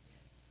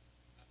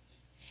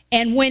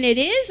 And when it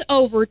is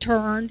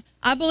overturned,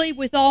 I believe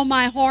with all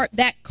my heart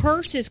that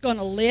curse is going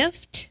to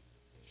lift.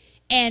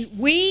 And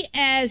we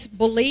as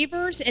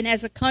believers and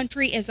as a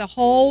country as a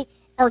whole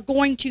are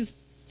going to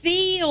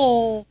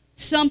feel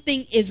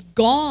something is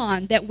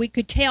gone that we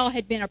could tell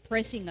had been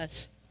oppressing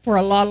us for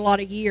a lot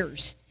of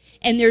years.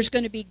 And there's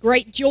going to be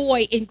great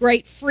joy and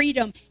great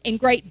freedom and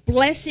great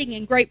blessing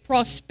and great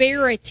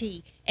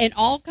prosperity and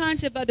all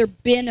kinds of other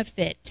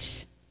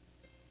benefits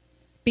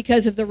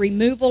because of the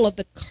removal of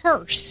the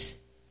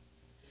curse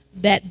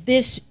that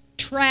this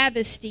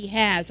travesty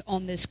has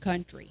on this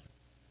country.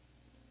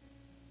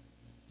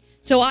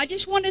 So I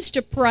just want us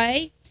to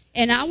pray,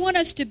 and I want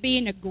us to be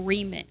in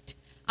agreement.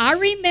 I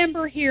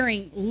remember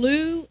hearing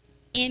Lou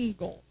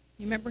Engle,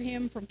 you remember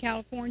him from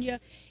California,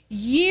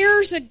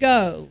 years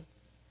ago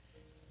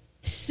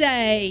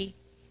say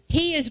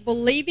he is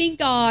believing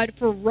God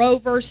for Roe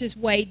versus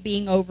Wade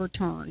being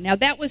overturned. Now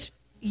that was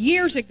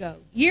years ago,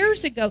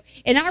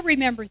 and I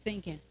remember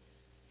thinking,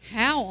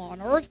 how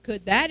on earth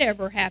could that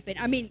ever happen?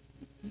 I mean,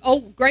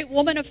 great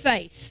woman of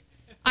faith.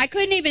 I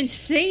couldn't even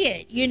see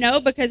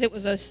it, because it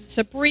was a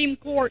Supreme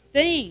Court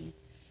thing.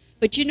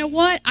 But you know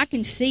what? I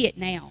can see it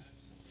now.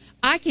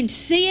 I can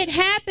see it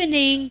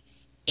happening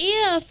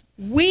if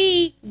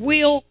we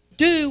will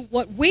do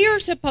what we are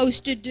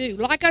supposed to do.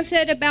 Like I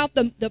said about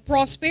the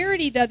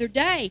prosperity the other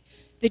day,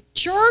 the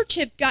church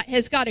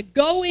has got to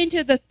go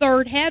into the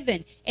third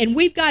heaven, and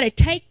we've got to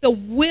take the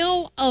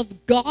will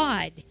of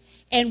God,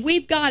 and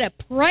we've got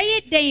to pray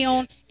it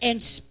down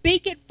and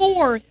speak it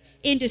forth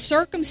into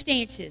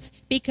circumstances,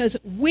 because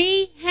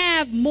we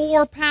have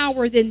more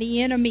power than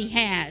the enemy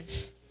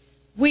has.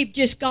 We've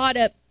just got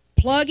to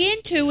plug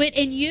into it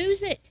and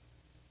use it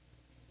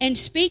and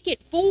speak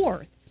it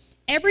forth.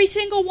 Every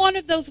single one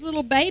of those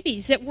little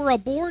babies that were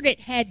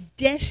aborted had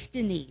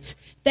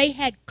destinies. They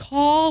had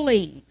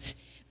callings.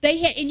 They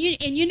had, and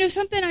you know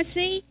something I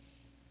see?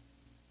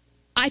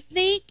 I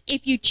think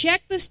if you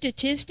check the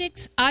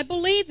statistics, I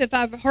believe if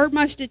I've heard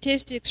my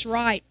statistics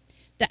right,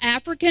 the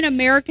African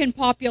American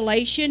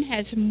population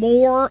has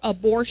more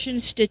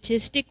abortions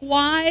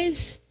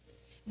statistic-wise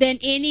than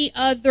any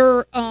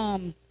other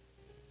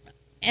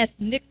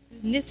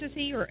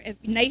ethnicity or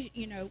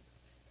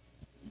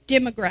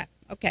demographic.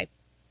 Okay,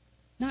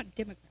 not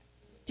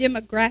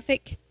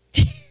demographic.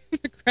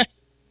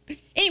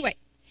 Anyway,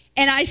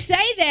 and I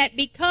say that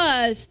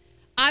because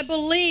I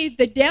believe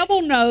the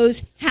devil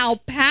knows how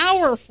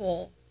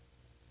powerful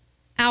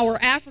our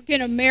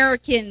African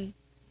American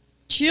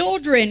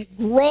children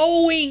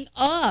growing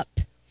up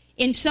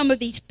in some of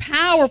these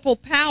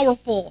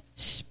powerful,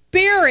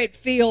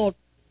 spirit-filled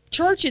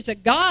churches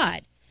of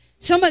God.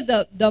 Some of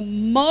the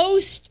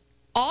most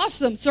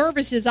awesome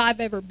services I've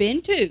ever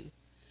been to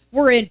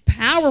were in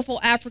powerful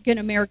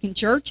African-American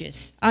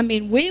churches. I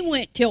mean, we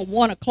went till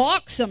 1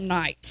 o'clock some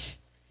nights,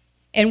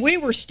 and we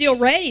were still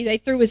ready. They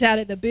threw us out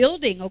of the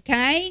building,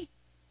 okay?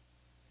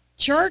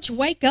 Church,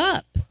 wake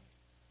up.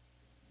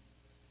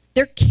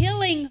 They're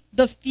killing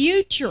the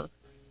future.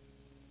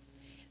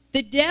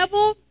 The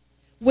devil,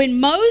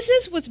 when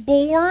Moses was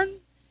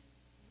born,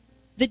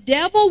 the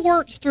devil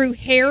worked through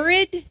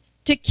Herod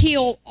to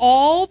kill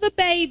all the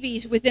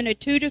babies within a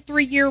 2 to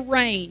 3 year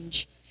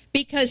range,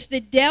 because the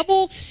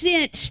devil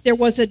sensed there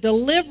was a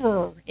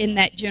deliverer in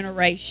that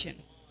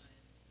generation.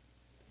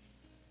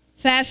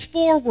 Fast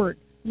forward,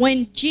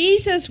 when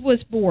Jesus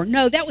was born,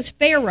 no, that was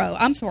Pharaoh.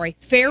 I'm sorry.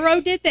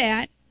 Pharaoh did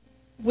that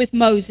with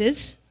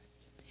Moses.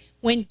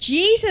 When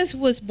Jesus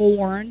was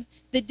born,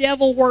 the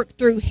devil worked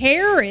through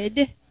Herod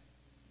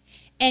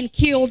and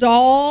killed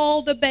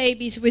all the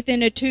babies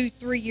within a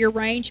 2-3 year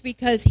range,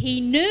 because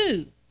he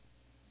knew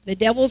The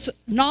devil's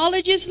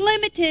knowledge is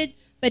limited,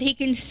 but he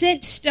can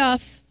sense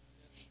stuff.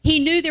 He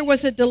knew there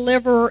was a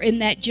deliverer in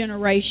that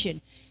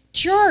generation.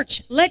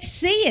 Church, let's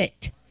see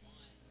it.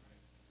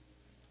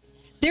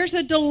 There's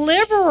a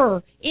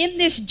deliverer in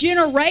this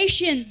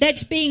generation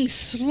that's being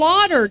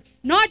slaughtered.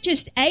 Not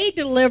just a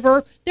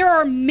deliverer. There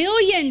are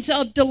millions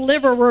of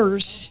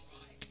deliverers.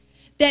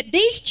 That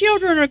these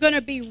children are going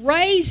to be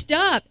raised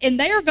up and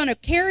they are going to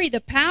carry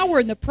the power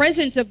and the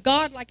presence of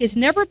God like it's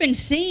never been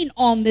seen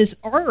on this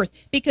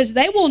earth, because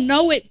they will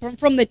know it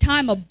from the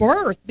time of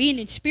birth, being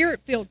in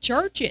spirit-filled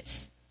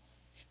churches.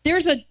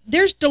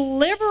 There's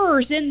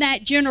deliverers in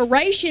that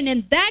generation,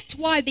 and that's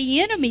why the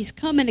enemy's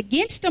coming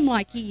against them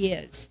like he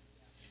is.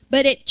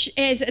 But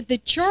as the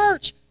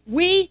church,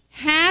 we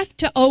have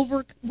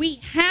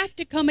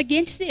to come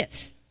against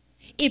this.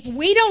 If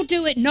we don't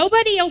do it,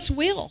 nobody else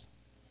will.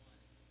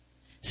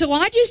 So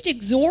I just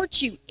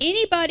exhort you,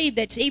 anybody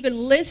that's even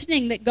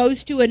listening that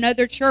goes to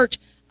another church,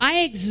 I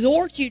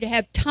exhort you to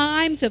have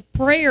times of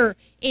prayer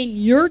in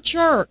your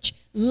church.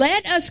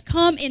 Let us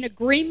come in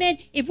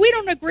agreement. If we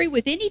don't agree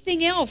with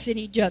anything else in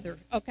each other,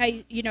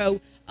 okay,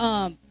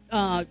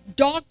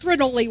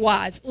 doctrinally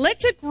wise,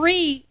 let's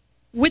agree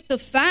with the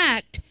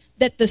fact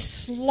that the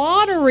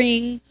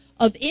slaughtering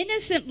of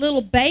innocent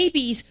little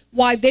babies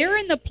while they're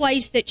in the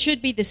place that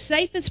should be the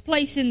safest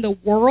place in the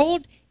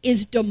world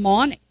is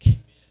demonic.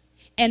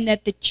 And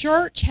that the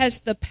church has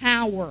the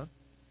power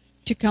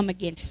to come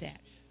against that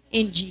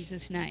in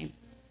Jesus' name.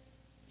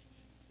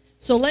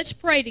 So let's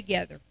pray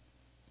together.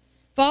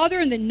 Father,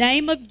 in the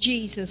name of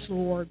Jesus,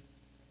 Lord,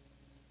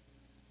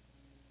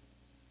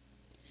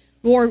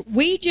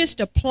 we just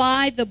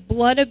apply the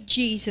blood of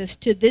Jesus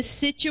to this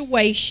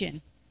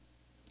situation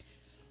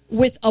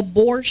with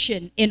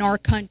abortion in our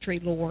country,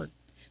 Lord.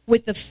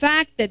 With the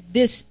fact that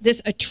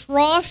this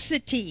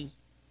atrocity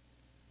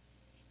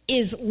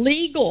is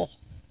legal.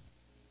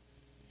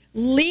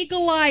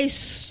 Legalized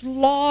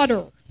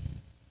slaughter.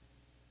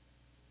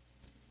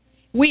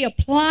 We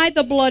apply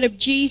the blood of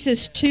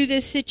Jesus to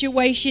this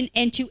situation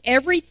and to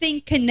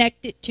everything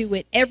connected to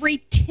it, every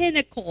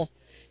tentacle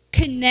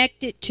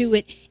connected to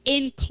it,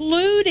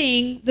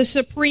 including the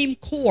Supreme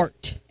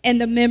Court and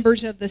the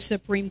members of the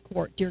Supreme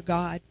Court, dear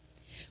God.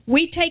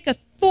 We take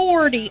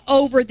authority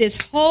over this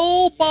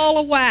whole ball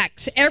of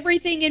wax,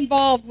 everything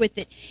involved with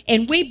it,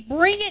 and we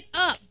bring it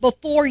up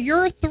before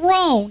your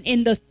throne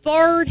in the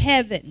third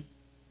heaven.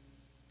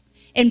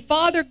 And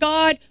Father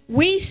God,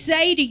 we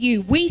say to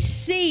you, we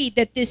see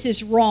that this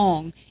is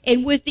wrong.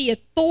 And with the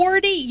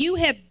authority you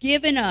have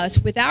given us,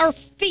 with our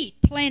feet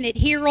planted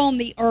here on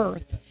the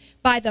earth,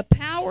 by the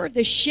power of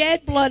the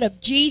shed blood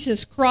of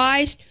Jesus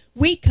Christ,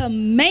 we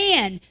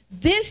command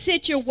this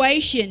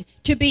situation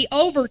to be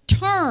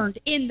overturned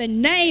in the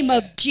name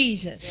of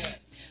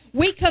Jesus.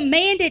 We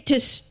command it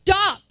to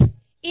stop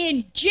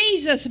in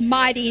Jesus'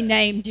 mighty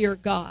name, dear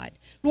God.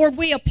 Lord,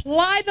 we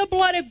apply the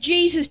blood of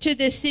Jesus to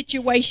this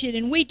situation,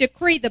 and we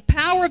decree the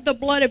power of the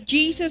blood of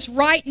Jesus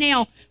right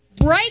now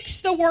breaks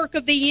the work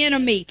of the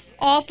enemy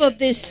off of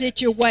this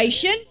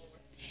situation,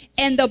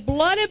 and the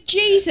blood of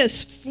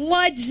Jesus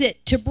floods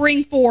it to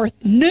bring forth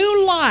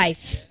new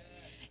life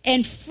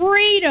and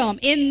freedom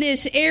in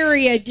this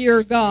area,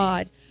 dear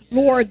God.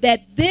 Lord,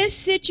 that this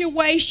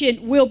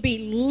situation will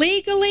be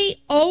legally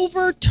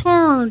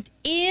overturned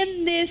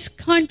in this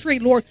country,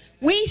 Lord.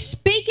 We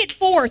speak it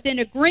forth in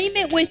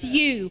agreement with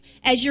you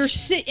as your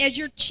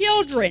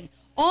children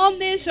on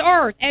this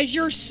earth, as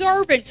your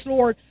servants,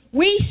 Lord.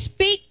 We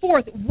speak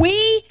forth.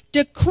 We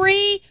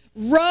decree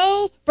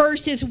Roe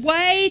versus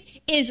Wade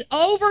is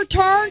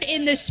overturned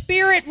in the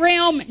spirit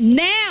realm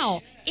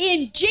now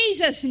in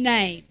Jesus'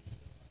 name.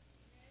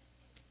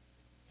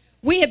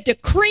 We have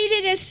decreed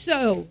it as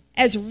so,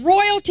 as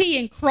royalty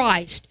in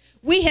Christ.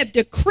 We have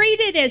decreed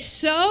it as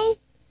so.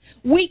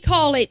 We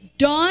call it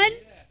done.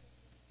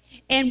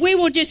 And we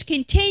will just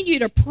continue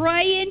to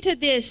pray into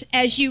this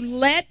as you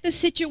let the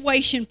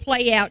situation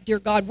play out, dear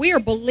God. We are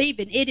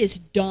believing it is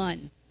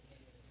done.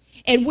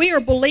 And we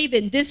are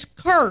believing this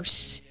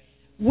curse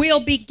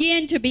will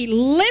begin to be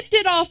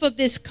lifted off of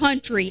this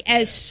country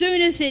as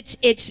soon as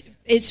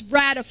it's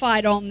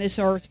ratified on this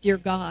earth, dear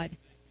God.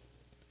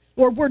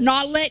 Lord, we're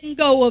not letting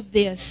go of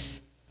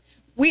this.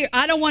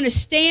 I don't want to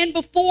stand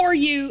before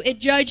you at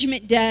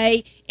Judgment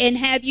Day and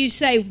have you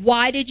say,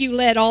 why did you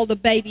let all the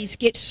babies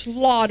get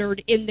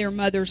slaughtered in their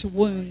mother's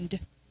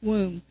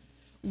womb?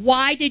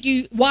 Why did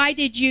you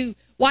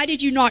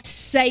not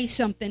say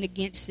something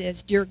against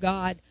this, dear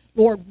God?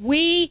 Lord,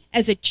 we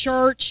as a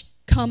church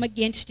come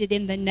against it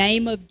in the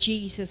name of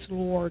Jesus,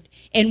 Lord.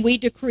 And we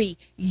decree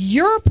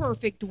your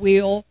perfect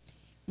will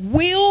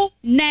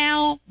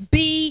now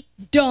be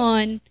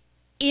done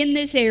in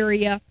this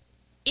area,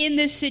 in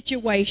this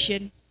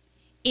situation,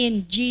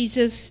 in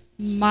Jesus'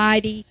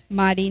 mighty,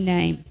 mighty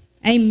name.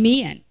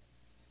 Amen.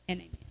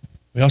 And amen.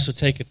 We also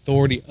take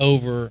authority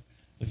over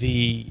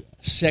the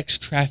sex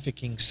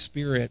trafficking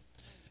spirit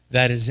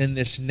that is in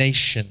this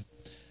nation,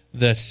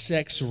 the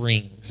sex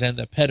rings and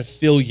the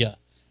pedophilia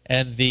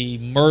and the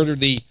murder,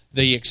 the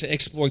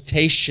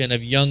exploitation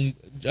of young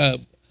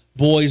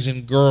boys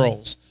and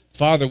girls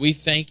Father, we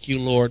thank you,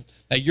 Lord,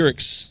 that you're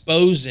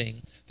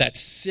exposing that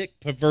sick,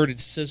 perverted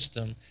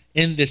system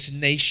in this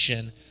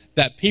nation,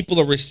 that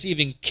people are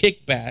receiving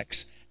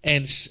kickbacks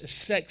and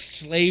sex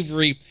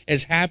slavery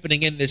is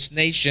happening in this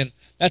nation.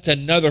 That's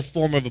another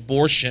form of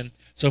abortion.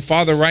 So,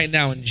 Father, right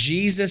now, in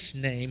Jesus'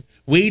 name,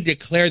 we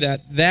declare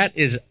that that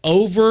is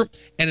over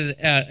and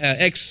an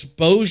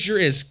exposure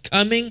is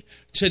coming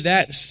to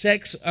that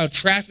sex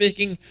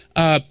trafficking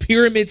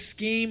pyramid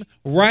scheme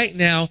right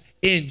now.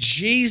 In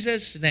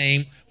Jesus'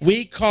 name,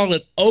 we call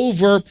it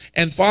over.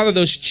 And, Father,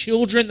 those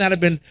children that have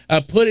been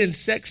put in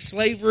sex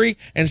slavery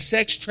and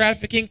sex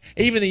trafficking,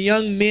 even the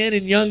young men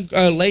and young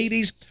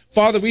ladies,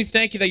 Father, we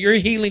thank you that your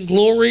healing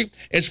glory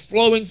is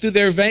flowing through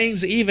their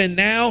veins even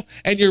now,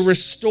 and you're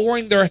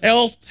restoring their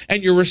health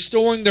and you're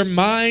restoring their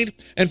mind.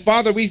 And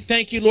Father, we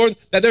thank you, Lord,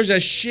 that there's a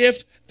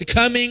shift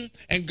coming,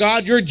 and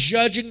God, you're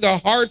judging the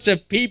hearts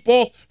of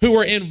people who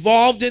are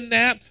involved in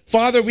that.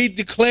 Father, we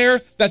declare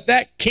that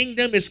that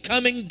kingdom is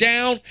coming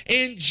down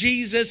in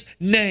Jesus'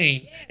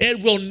 name.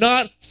 It will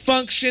not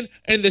function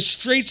in the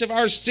streets of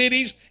our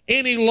cities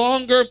any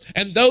longer,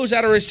 and those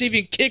that are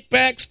receiving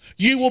kickbacks,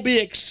 you will be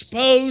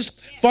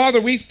exposed.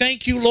 Father, we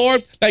thank you,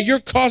 Lord, that you're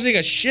causing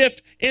a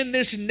shift in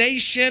this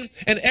nation,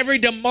 and every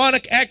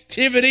demonic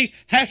activity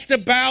has to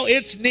bow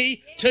its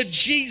knee to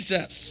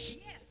Jesus.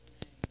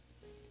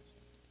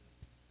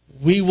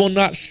 We will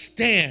not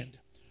stand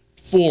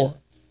for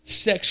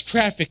sex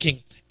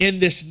trafficking in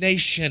this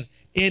nation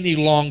any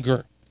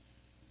longer.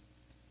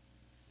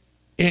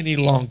 Any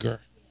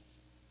longer.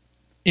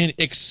 And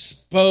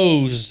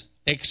expose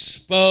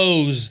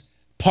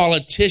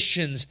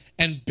politicians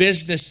and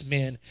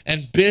businessmen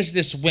and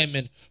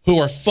businesswomen who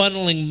are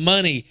funneling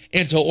money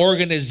into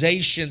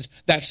organizations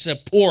that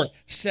support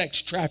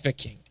sex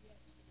trafficking.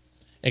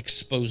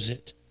 Expose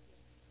it.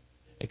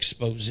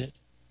 Expose it.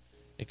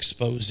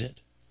 Expose it.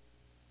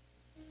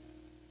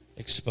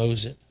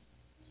 Expose it.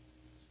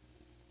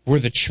 We're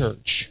the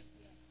church.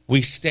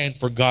 We stand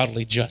for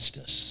godly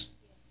justice.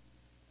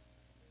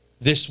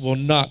 This will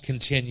not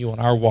continue on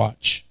our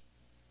watch.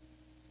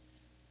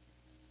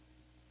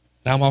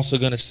 And I'm also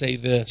going to say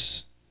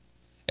this.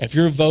 If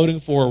you're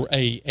voting for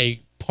a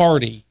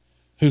party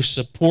who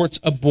supports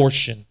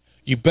abortion,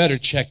 you better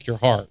check your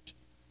heart.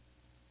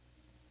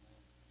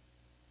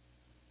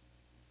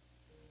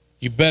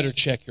 You better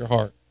check your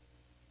heart.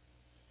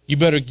 You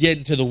better get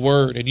into the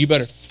Word, and you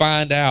better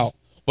find out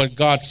what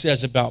God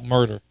says about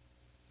murder.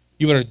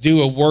 You better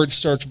do a word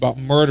search about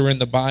murder in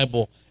the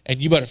Bible, and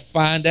you better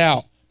find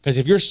out, because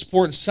if you're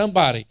supporting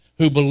somebody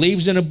who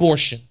believes in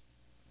abortion,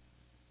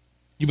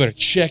 you better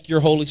check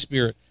your Holy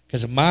Spirit,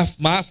 because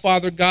my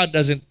Father God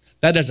doesn't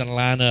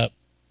line up.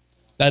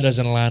 That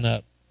doesn't line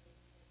up.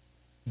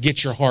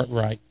 Get your heart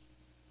right.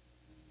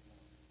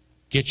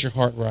 Get your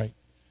heart right.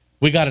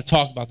 We got to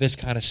talk about this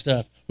kind of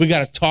stuff. We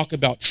got to talk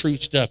about true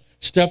stuff.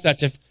 Stuff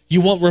that's, if you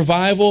want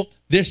revival,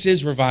 this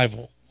is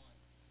revival.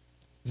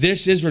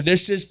 This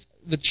is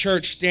the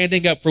church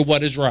standing up for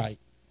what is right.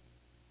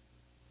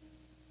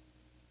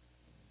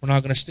 We're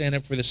not going to stand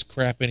up for this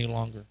crap any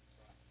longer.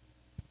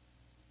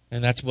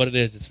 And that's what it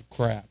is. It's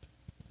crap.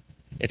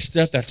 It's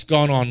stuff that's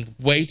gone on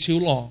way too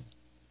long.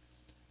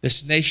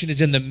 This nation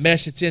is in the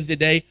mess it's in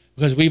today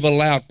because we've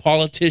allowed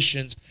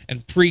politicians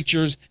and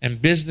preachers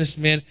and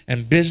businessmen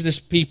and business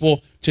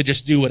people to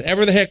just do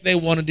whatever the heck they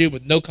want to do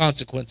with no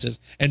consequences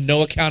and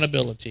no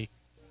accountability.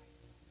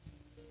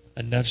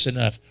 Enough's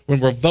enough. When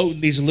we're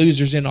voting these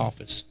losers in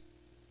office,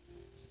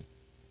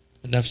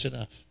 enough's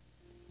enough.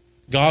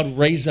 God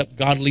raise up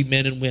godly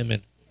men and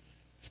women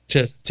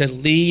to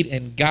lead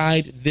and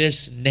guide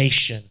this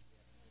nation.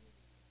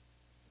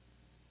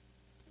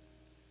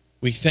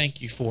 We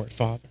thank you for it,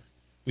 Father.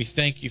 We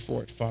thank you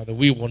for it, Father.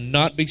 We will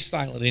not be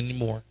silent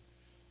anymore.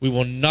 We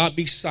will not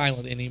be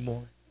silent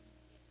anymore.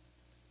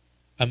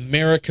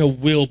 America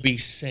will be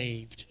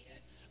saved.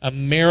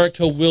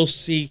 America will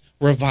see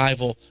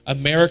revival.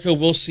 America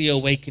will see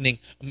awakening.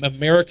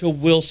 America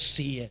will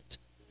see it.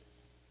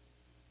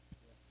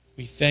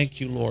 We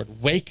thank you,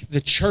 Lord. Wake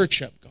the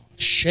church up, God.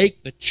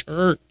 Shake the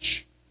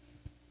church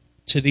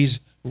to these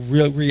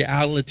real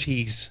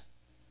realities.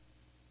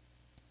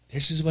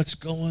 This is what's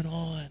going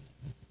on.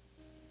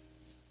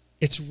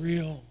 It's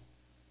real.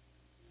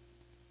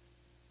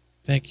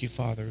 Thank you,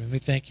 Father. And we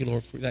thank you,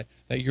 Lord, for that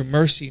your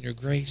mercy and your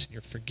grace and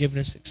your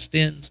forgiveness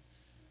extends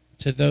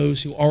to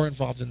those who are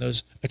involved in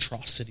those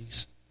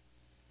atrocities.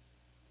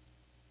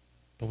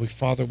 But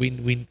Father, we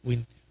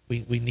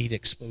need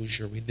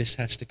exposure. This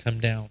has to come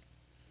down.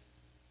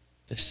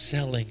 The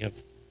selling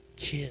of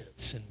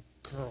kids and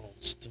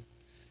girls to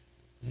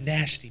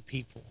nasty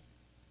people.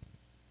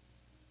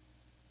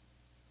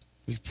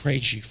 We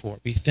praise you for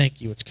it. We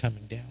thank you it's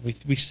coming down.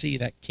 We see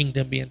that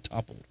kingdom being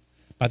toppled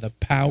by the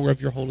power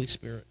of your Holy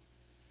Spirit.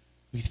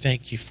 We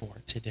thank you for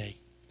it today.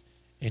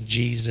 In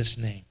Jesus'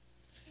 name,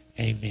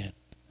 amen.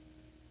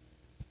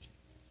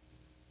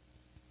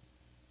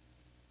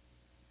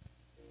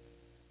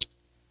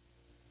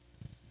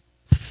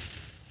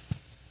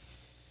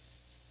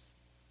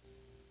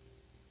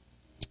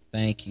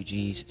 Thank you,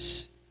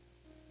 Jesus.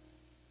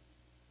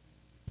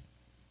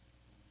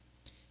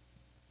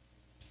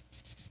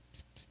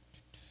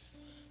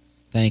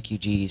 Thank you,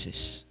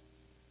 Jesus.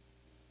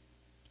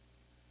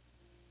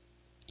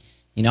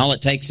 You know, all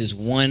it takes is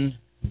one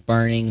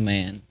burning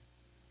man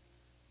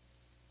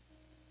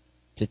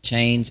to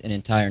change an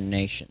entire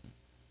nation,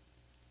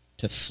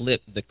 to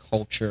flip the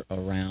culture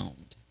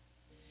around.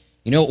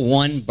 You know what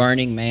one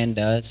burning man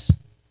does?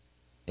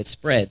 It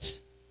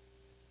spreads.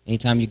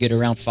 Anytime you get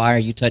around fire,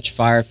 you touch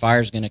fire,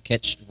 fire's going to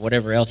catch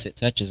whatever else it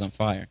touches on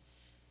fire.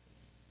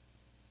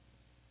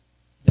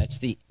 That's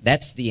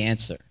the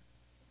answer.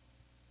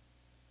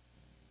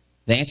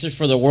 The answer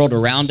for the world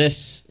around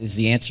us is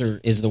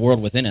the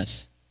world within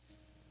us.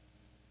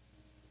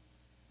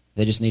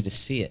 They just need to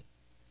see it.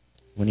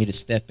 We need to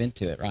step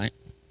into it, right?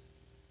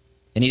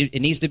 And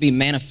it needs to be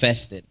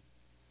manifested.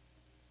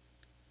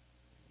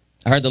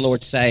 I heard the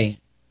Lord say,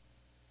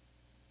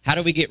 how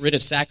do we get rid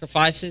of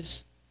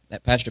sacrifices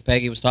that Pastor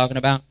Peggy was talking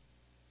about?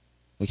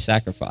 We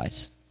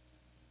sacrifice.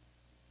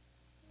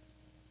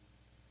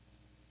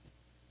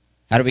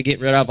 How do we get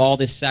rid of all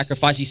this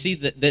sacrifice? You see,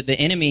 the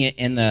enemy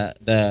in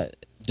the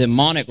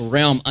demonic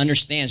realm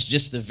understands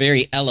just the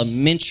very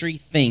elementary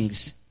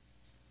things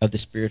of the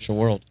spiritual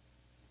world.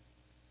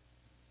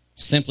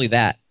 Simply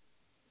that.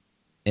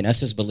 And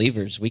us as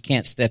believers, we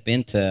can't step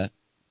into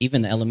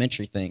even the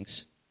elementary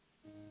things.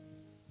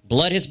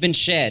 Blood has been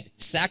shed.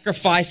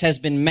 Sacrifice has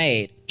been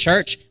made.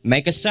 Church,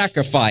 make a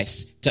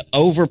sacrifice to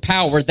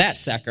overpower that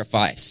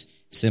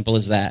sacrifice. Simple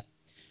as that.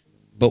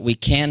 But we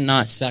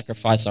cannot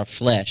sacrifice our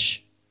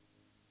flesh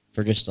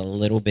for just a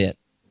little bit.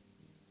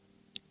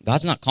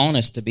 God's not calling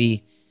us to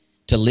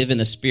live in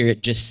the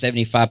Spirit just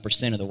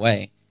 75% of the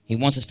way. He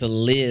wants us to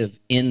live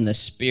in the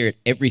Spirit.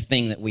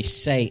 Everything that we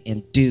say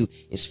and do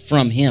is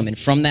from Him. And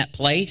from that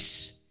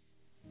place,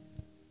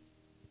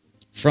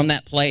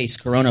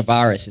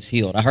 coronavirus is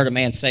healed. I heard a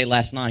man say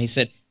last night, he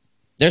said,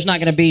 there's not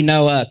going to be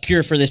no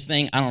cure for this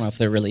thing. I don't know if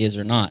there really is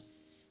or not,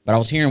 but I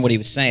was hearing what he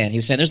was saying. He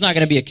was saying, there's not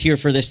going to be a cure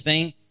for this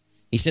thing.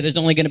 He said, there's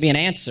only going to be an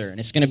answer, and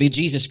it's going to be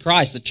Jesus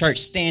Christ, the church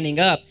standing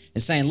up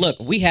and saying, look,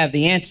 we have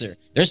the answer.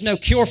 There's no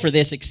cure for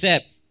this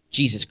except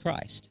Jesus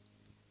Christ.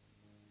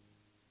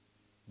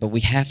 But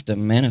we have to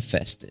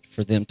manifest it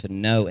for them to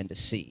know and to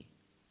see.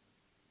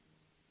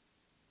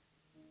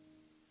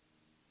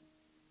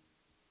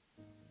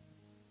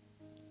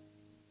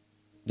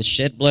 The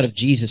shed blood of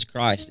Jesus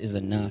Christ is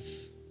enough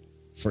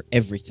for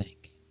everything.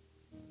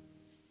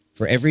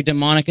 For every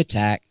demonic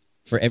attack,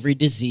 for every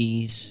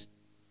disease,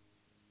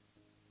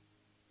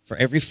 for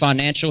every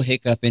financial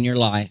hiccup in your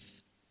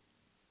life,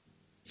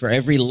 for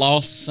every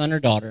lost son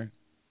or daughter.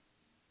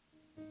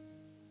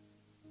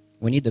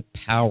 We need the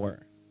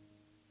power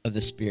of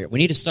the Spirit. We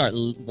need to start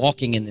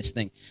walking in this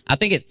thing. I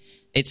think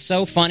it's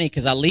so funny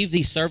because I leave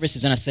these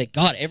services and I say,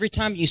 God, every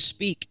time you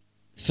speak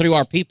through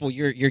our people,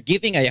 you're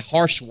giving a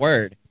harsh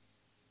word.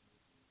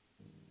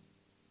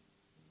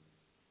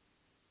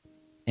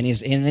 And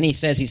then he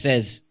says,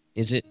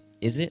 is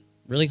it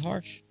really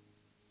harsh?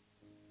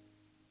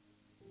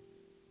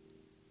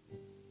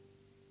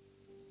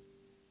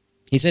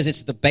 He says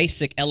it's the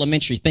basic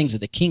elementary things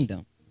of the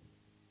kingdom.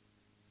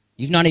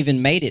 You've not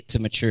even made it to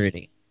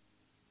maturity.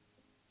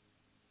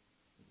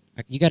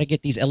 You got to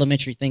get these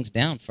elementary things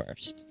down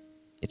first.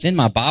 It's in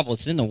my Bible.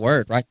 It's in the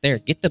Word right there.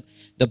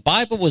 The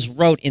Bible was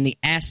wrote in the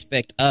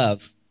aspect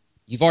of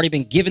you've already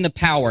been given the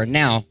power.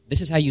 Now,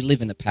 this is how you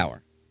live in the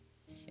power.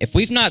 If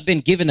we've not been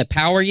given the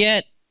power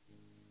yet,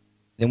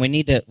 then we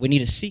need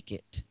to seek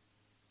it.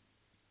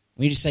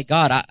 We need to say,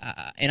 God,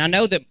 I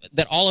know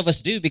that all of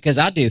us do because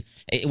I do.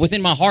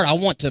 Within my heart, I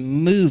want to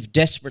move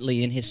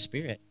desperately in His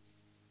Spirit.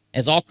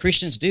 As all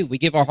Christians do, we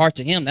give our heart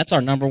to Him. That's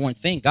our number one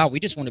thing. God, we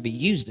just want to be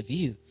used of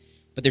You.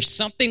 But there's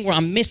something where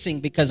I'm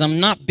missing because I'm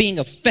not being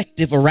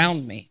effective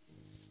around me.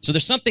 So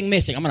there's something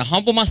missing. I'm going to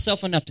humble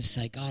myself enough to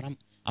say, God,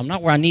 I'm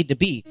not where I need to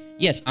be.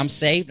 Yes, I'm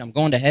saved. I'm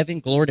going to heaven.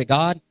 Glory to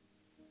God.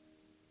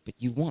 But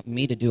You want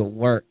me to do a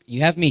work.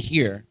 You have me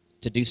here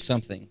to do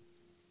something.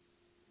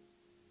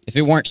 If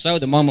it weren't so,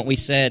 the moment we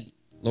said,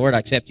 Lord, I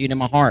accept You into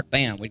my heart,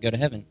 bam, we'd go to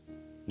heaven.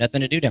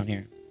 Nothing to do down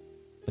here.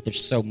 But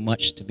there's so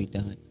much to be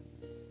done.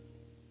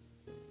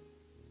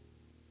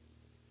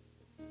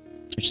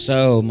 There's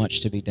so much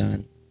to be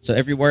done. So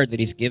every word that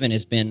He's given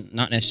has been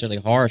not necessarily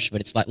harsh,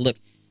 but it's like, look,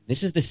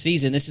 this is the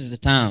season, this is the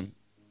time.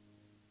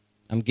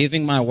 I'm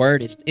giving my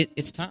word,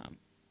 it's time.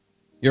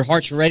 Your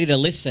heart's ready to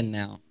listen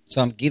now,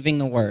 so I'm giving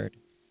the word.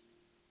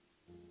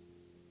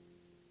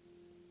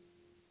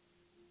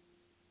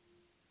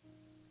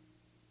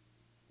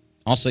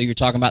 Also, you're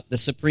talking about the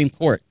Supreme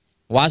Court.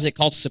 Why is it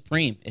called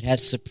supreme? It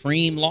has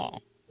supreme law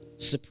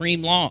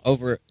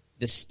over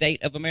the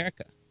state of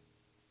America.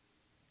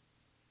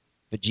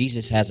 But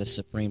Jesus has a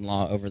supreme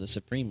law over the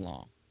supreme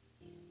law.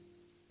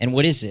 And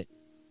what is it?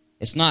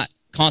 It's not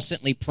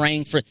constantly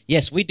praying for,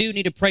 yes, we do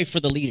need to pray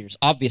for the leaders,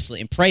 obviously,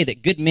 and pray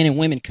that good men and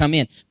women come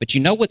in. But you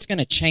know what's going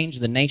to change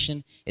the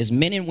nation is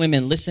men and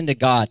women listen to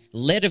God,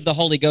 led of the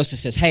Holy Ghost, that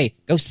says, hey,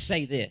 go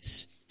say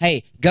this.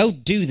 Hey, go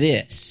do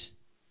this.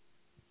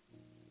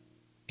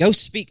 Go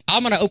speak.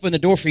 I'm going to open the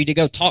door for you to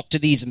go talk to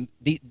these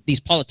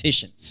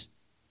politicians.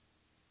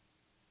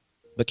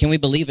 But can we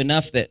believe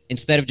enough that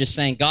instead of just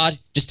saying, God,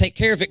 just take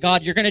care of it,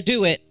 God, you're going to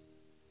do it.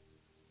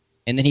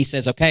 And then he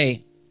says,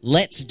 okay,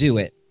 let's do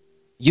it.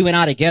 You and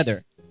I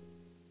together.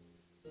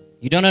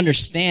 You don't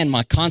understand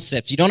my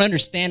concepts. You don't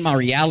understand my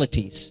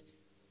realities.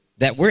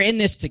 That we're in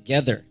this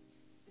together.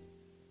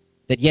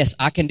 That yes,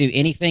 I can do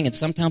anything, and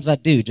sometimes I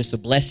do just to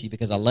bless you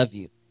because I love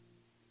you.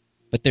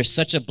 But there's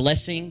such a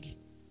blessing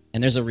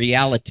and there's a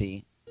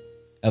reality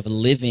of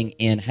living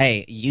in,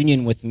 hey,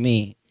 union with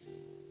me.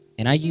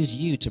 And I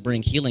use you to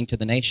bring healing to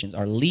the nations.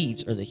 Our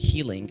leaves are the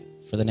healing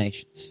for the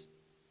nations.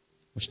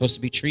 We're supposed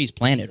to be trees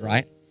planted,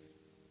 right?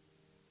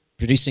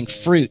 Producing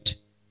fruit.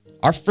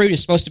 Our fruit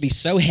is supposed to be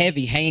so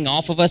heavy hanging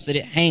off of us that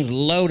it hangs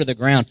low to the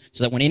ground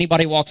so that when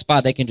anybody walks by,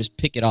 they can just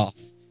pick it off.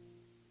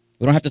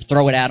 We don't have to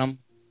throw it at them.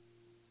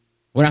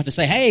 We don't have to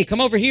say, hey,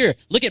 come over here.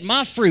 Look at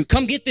my fruit.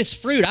 Come get this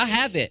fruit. I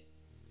have it.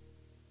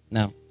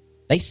 No.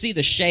 They see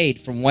the shade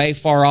from way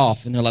far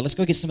off, and they're like, let's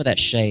go get some of that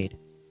shade.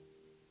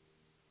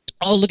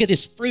 Oh, look at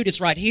this fruit. It's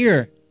right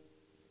here.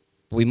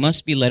 But we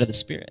must be led of the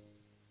Spirit.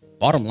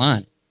 Bottom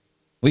line.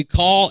 We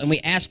call and we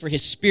ask for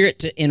his Spirit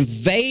to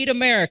invade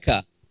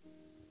America.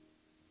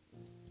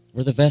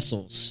 We're the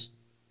vessels.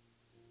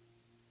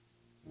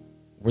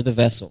 We're the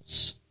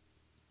vessels.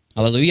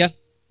 Hallelujah.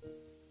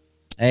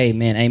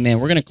 Amen. Amen.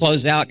 We're going to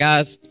close out,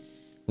 guys.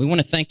 We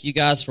want to thank you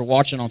guys for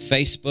watching on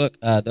Facebook.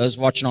 Those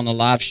watching on the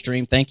live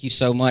stream, thank you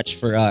so much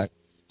for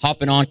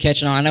hopping on,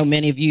 catching on. I know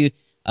many of you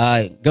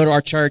go to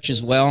our church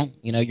as well.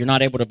 You know, you're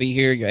not able to be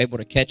here. You're able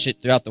to catch it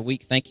throughout the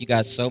week. Thank you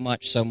guys so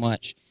much, so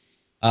much.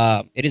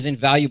 It is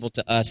invaluable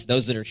to us,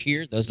 those that are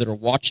here, those that are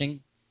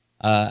watching.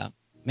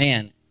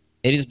 Man,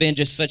 it has been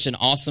just such an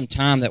awesome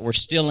time that we're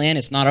still in.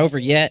 It's not over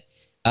yet.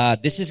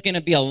 This is going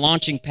to be a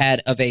launching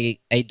pad of a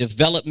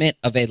development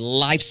of a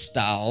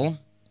lifestyle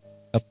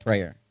of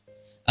prayer,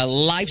 a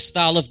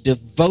lifestyle of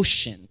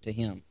devotion to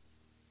him.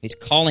 He's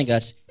calling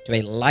us to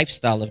a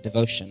lifestyle of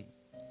devotion.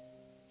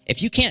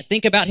 If you can't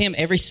think about him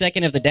every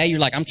second of the day, you're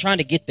like, I'm trying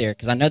to get there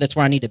because I know that's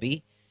where I need to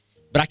be,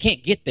 but I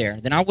can't get there.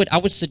 Then I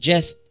would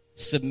suggest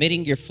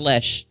submitting your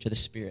flesh to the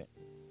Spirit.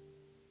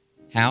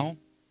 How?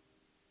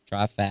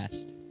 Try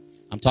fast.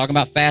 I'm talking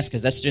about fast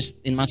because that's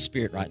just in my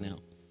spirit right now.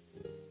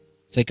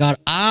 Say, God,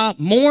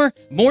 more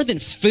than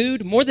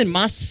food, more than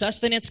my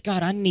sustenance,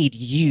 God, I need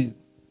you.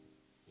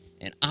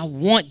 And I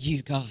want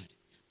you, God.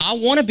 I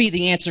want to be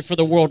the answer for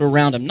the world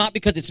around them, not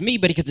because it's me,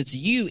 but because it's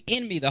you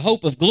in me, the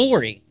hope of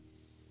glory.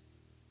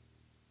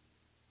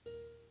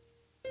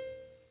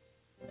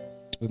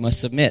 We must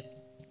submit.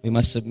 We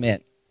must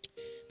submit.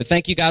 But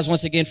thank you guys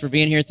once again for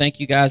being here. Thank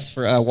you guys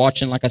for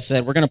watching. Like I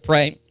said, we're going to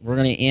pray. We're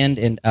going to end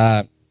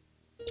and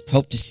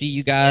hope to see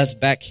you guys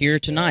back here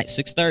tonight,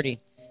 6:30.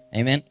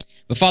 Amen.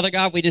 But Father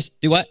God, we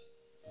just do what?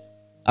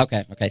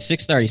 Okay,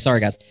 6:30. Sorry,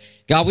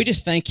 guys. God, we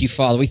just thank you,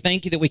 Father. We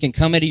thank you that we can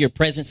come into your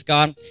presence,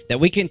 God, that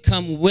we can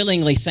come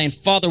willingly saying,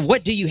 Father,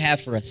 what do you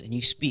have for us? And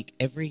you speak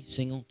every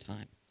single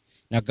time.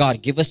 Now,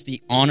 God, give us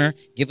the honor,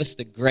 give us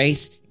the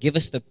grace, give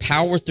us the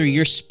power through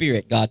your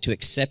Spirit, God, to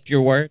accept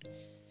your word,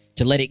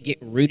 to let it get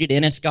rooted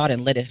in us, God,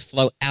 and let it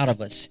flow out of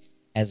us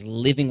as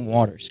living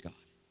waters, God.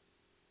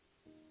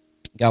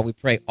 God, we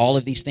pray all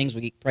of these things.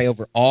 We pray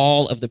over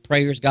all of the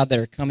prayers, God, that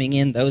are coming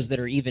in, those that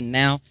are even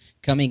now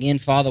coming in,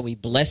 Father. We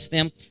bless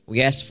them.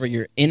 We ask for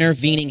your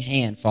intervening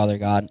hand, Father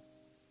God,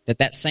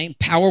 that same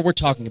power we're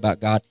talking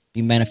about, God,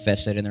 be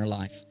manifested in their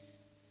life.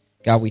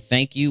 God, we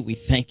thank you, we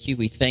thank you,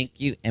 we thank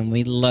you, and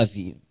we love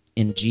you.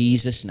 In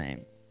Jesus'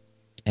 name,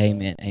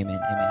 amen, amen,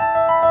 amen.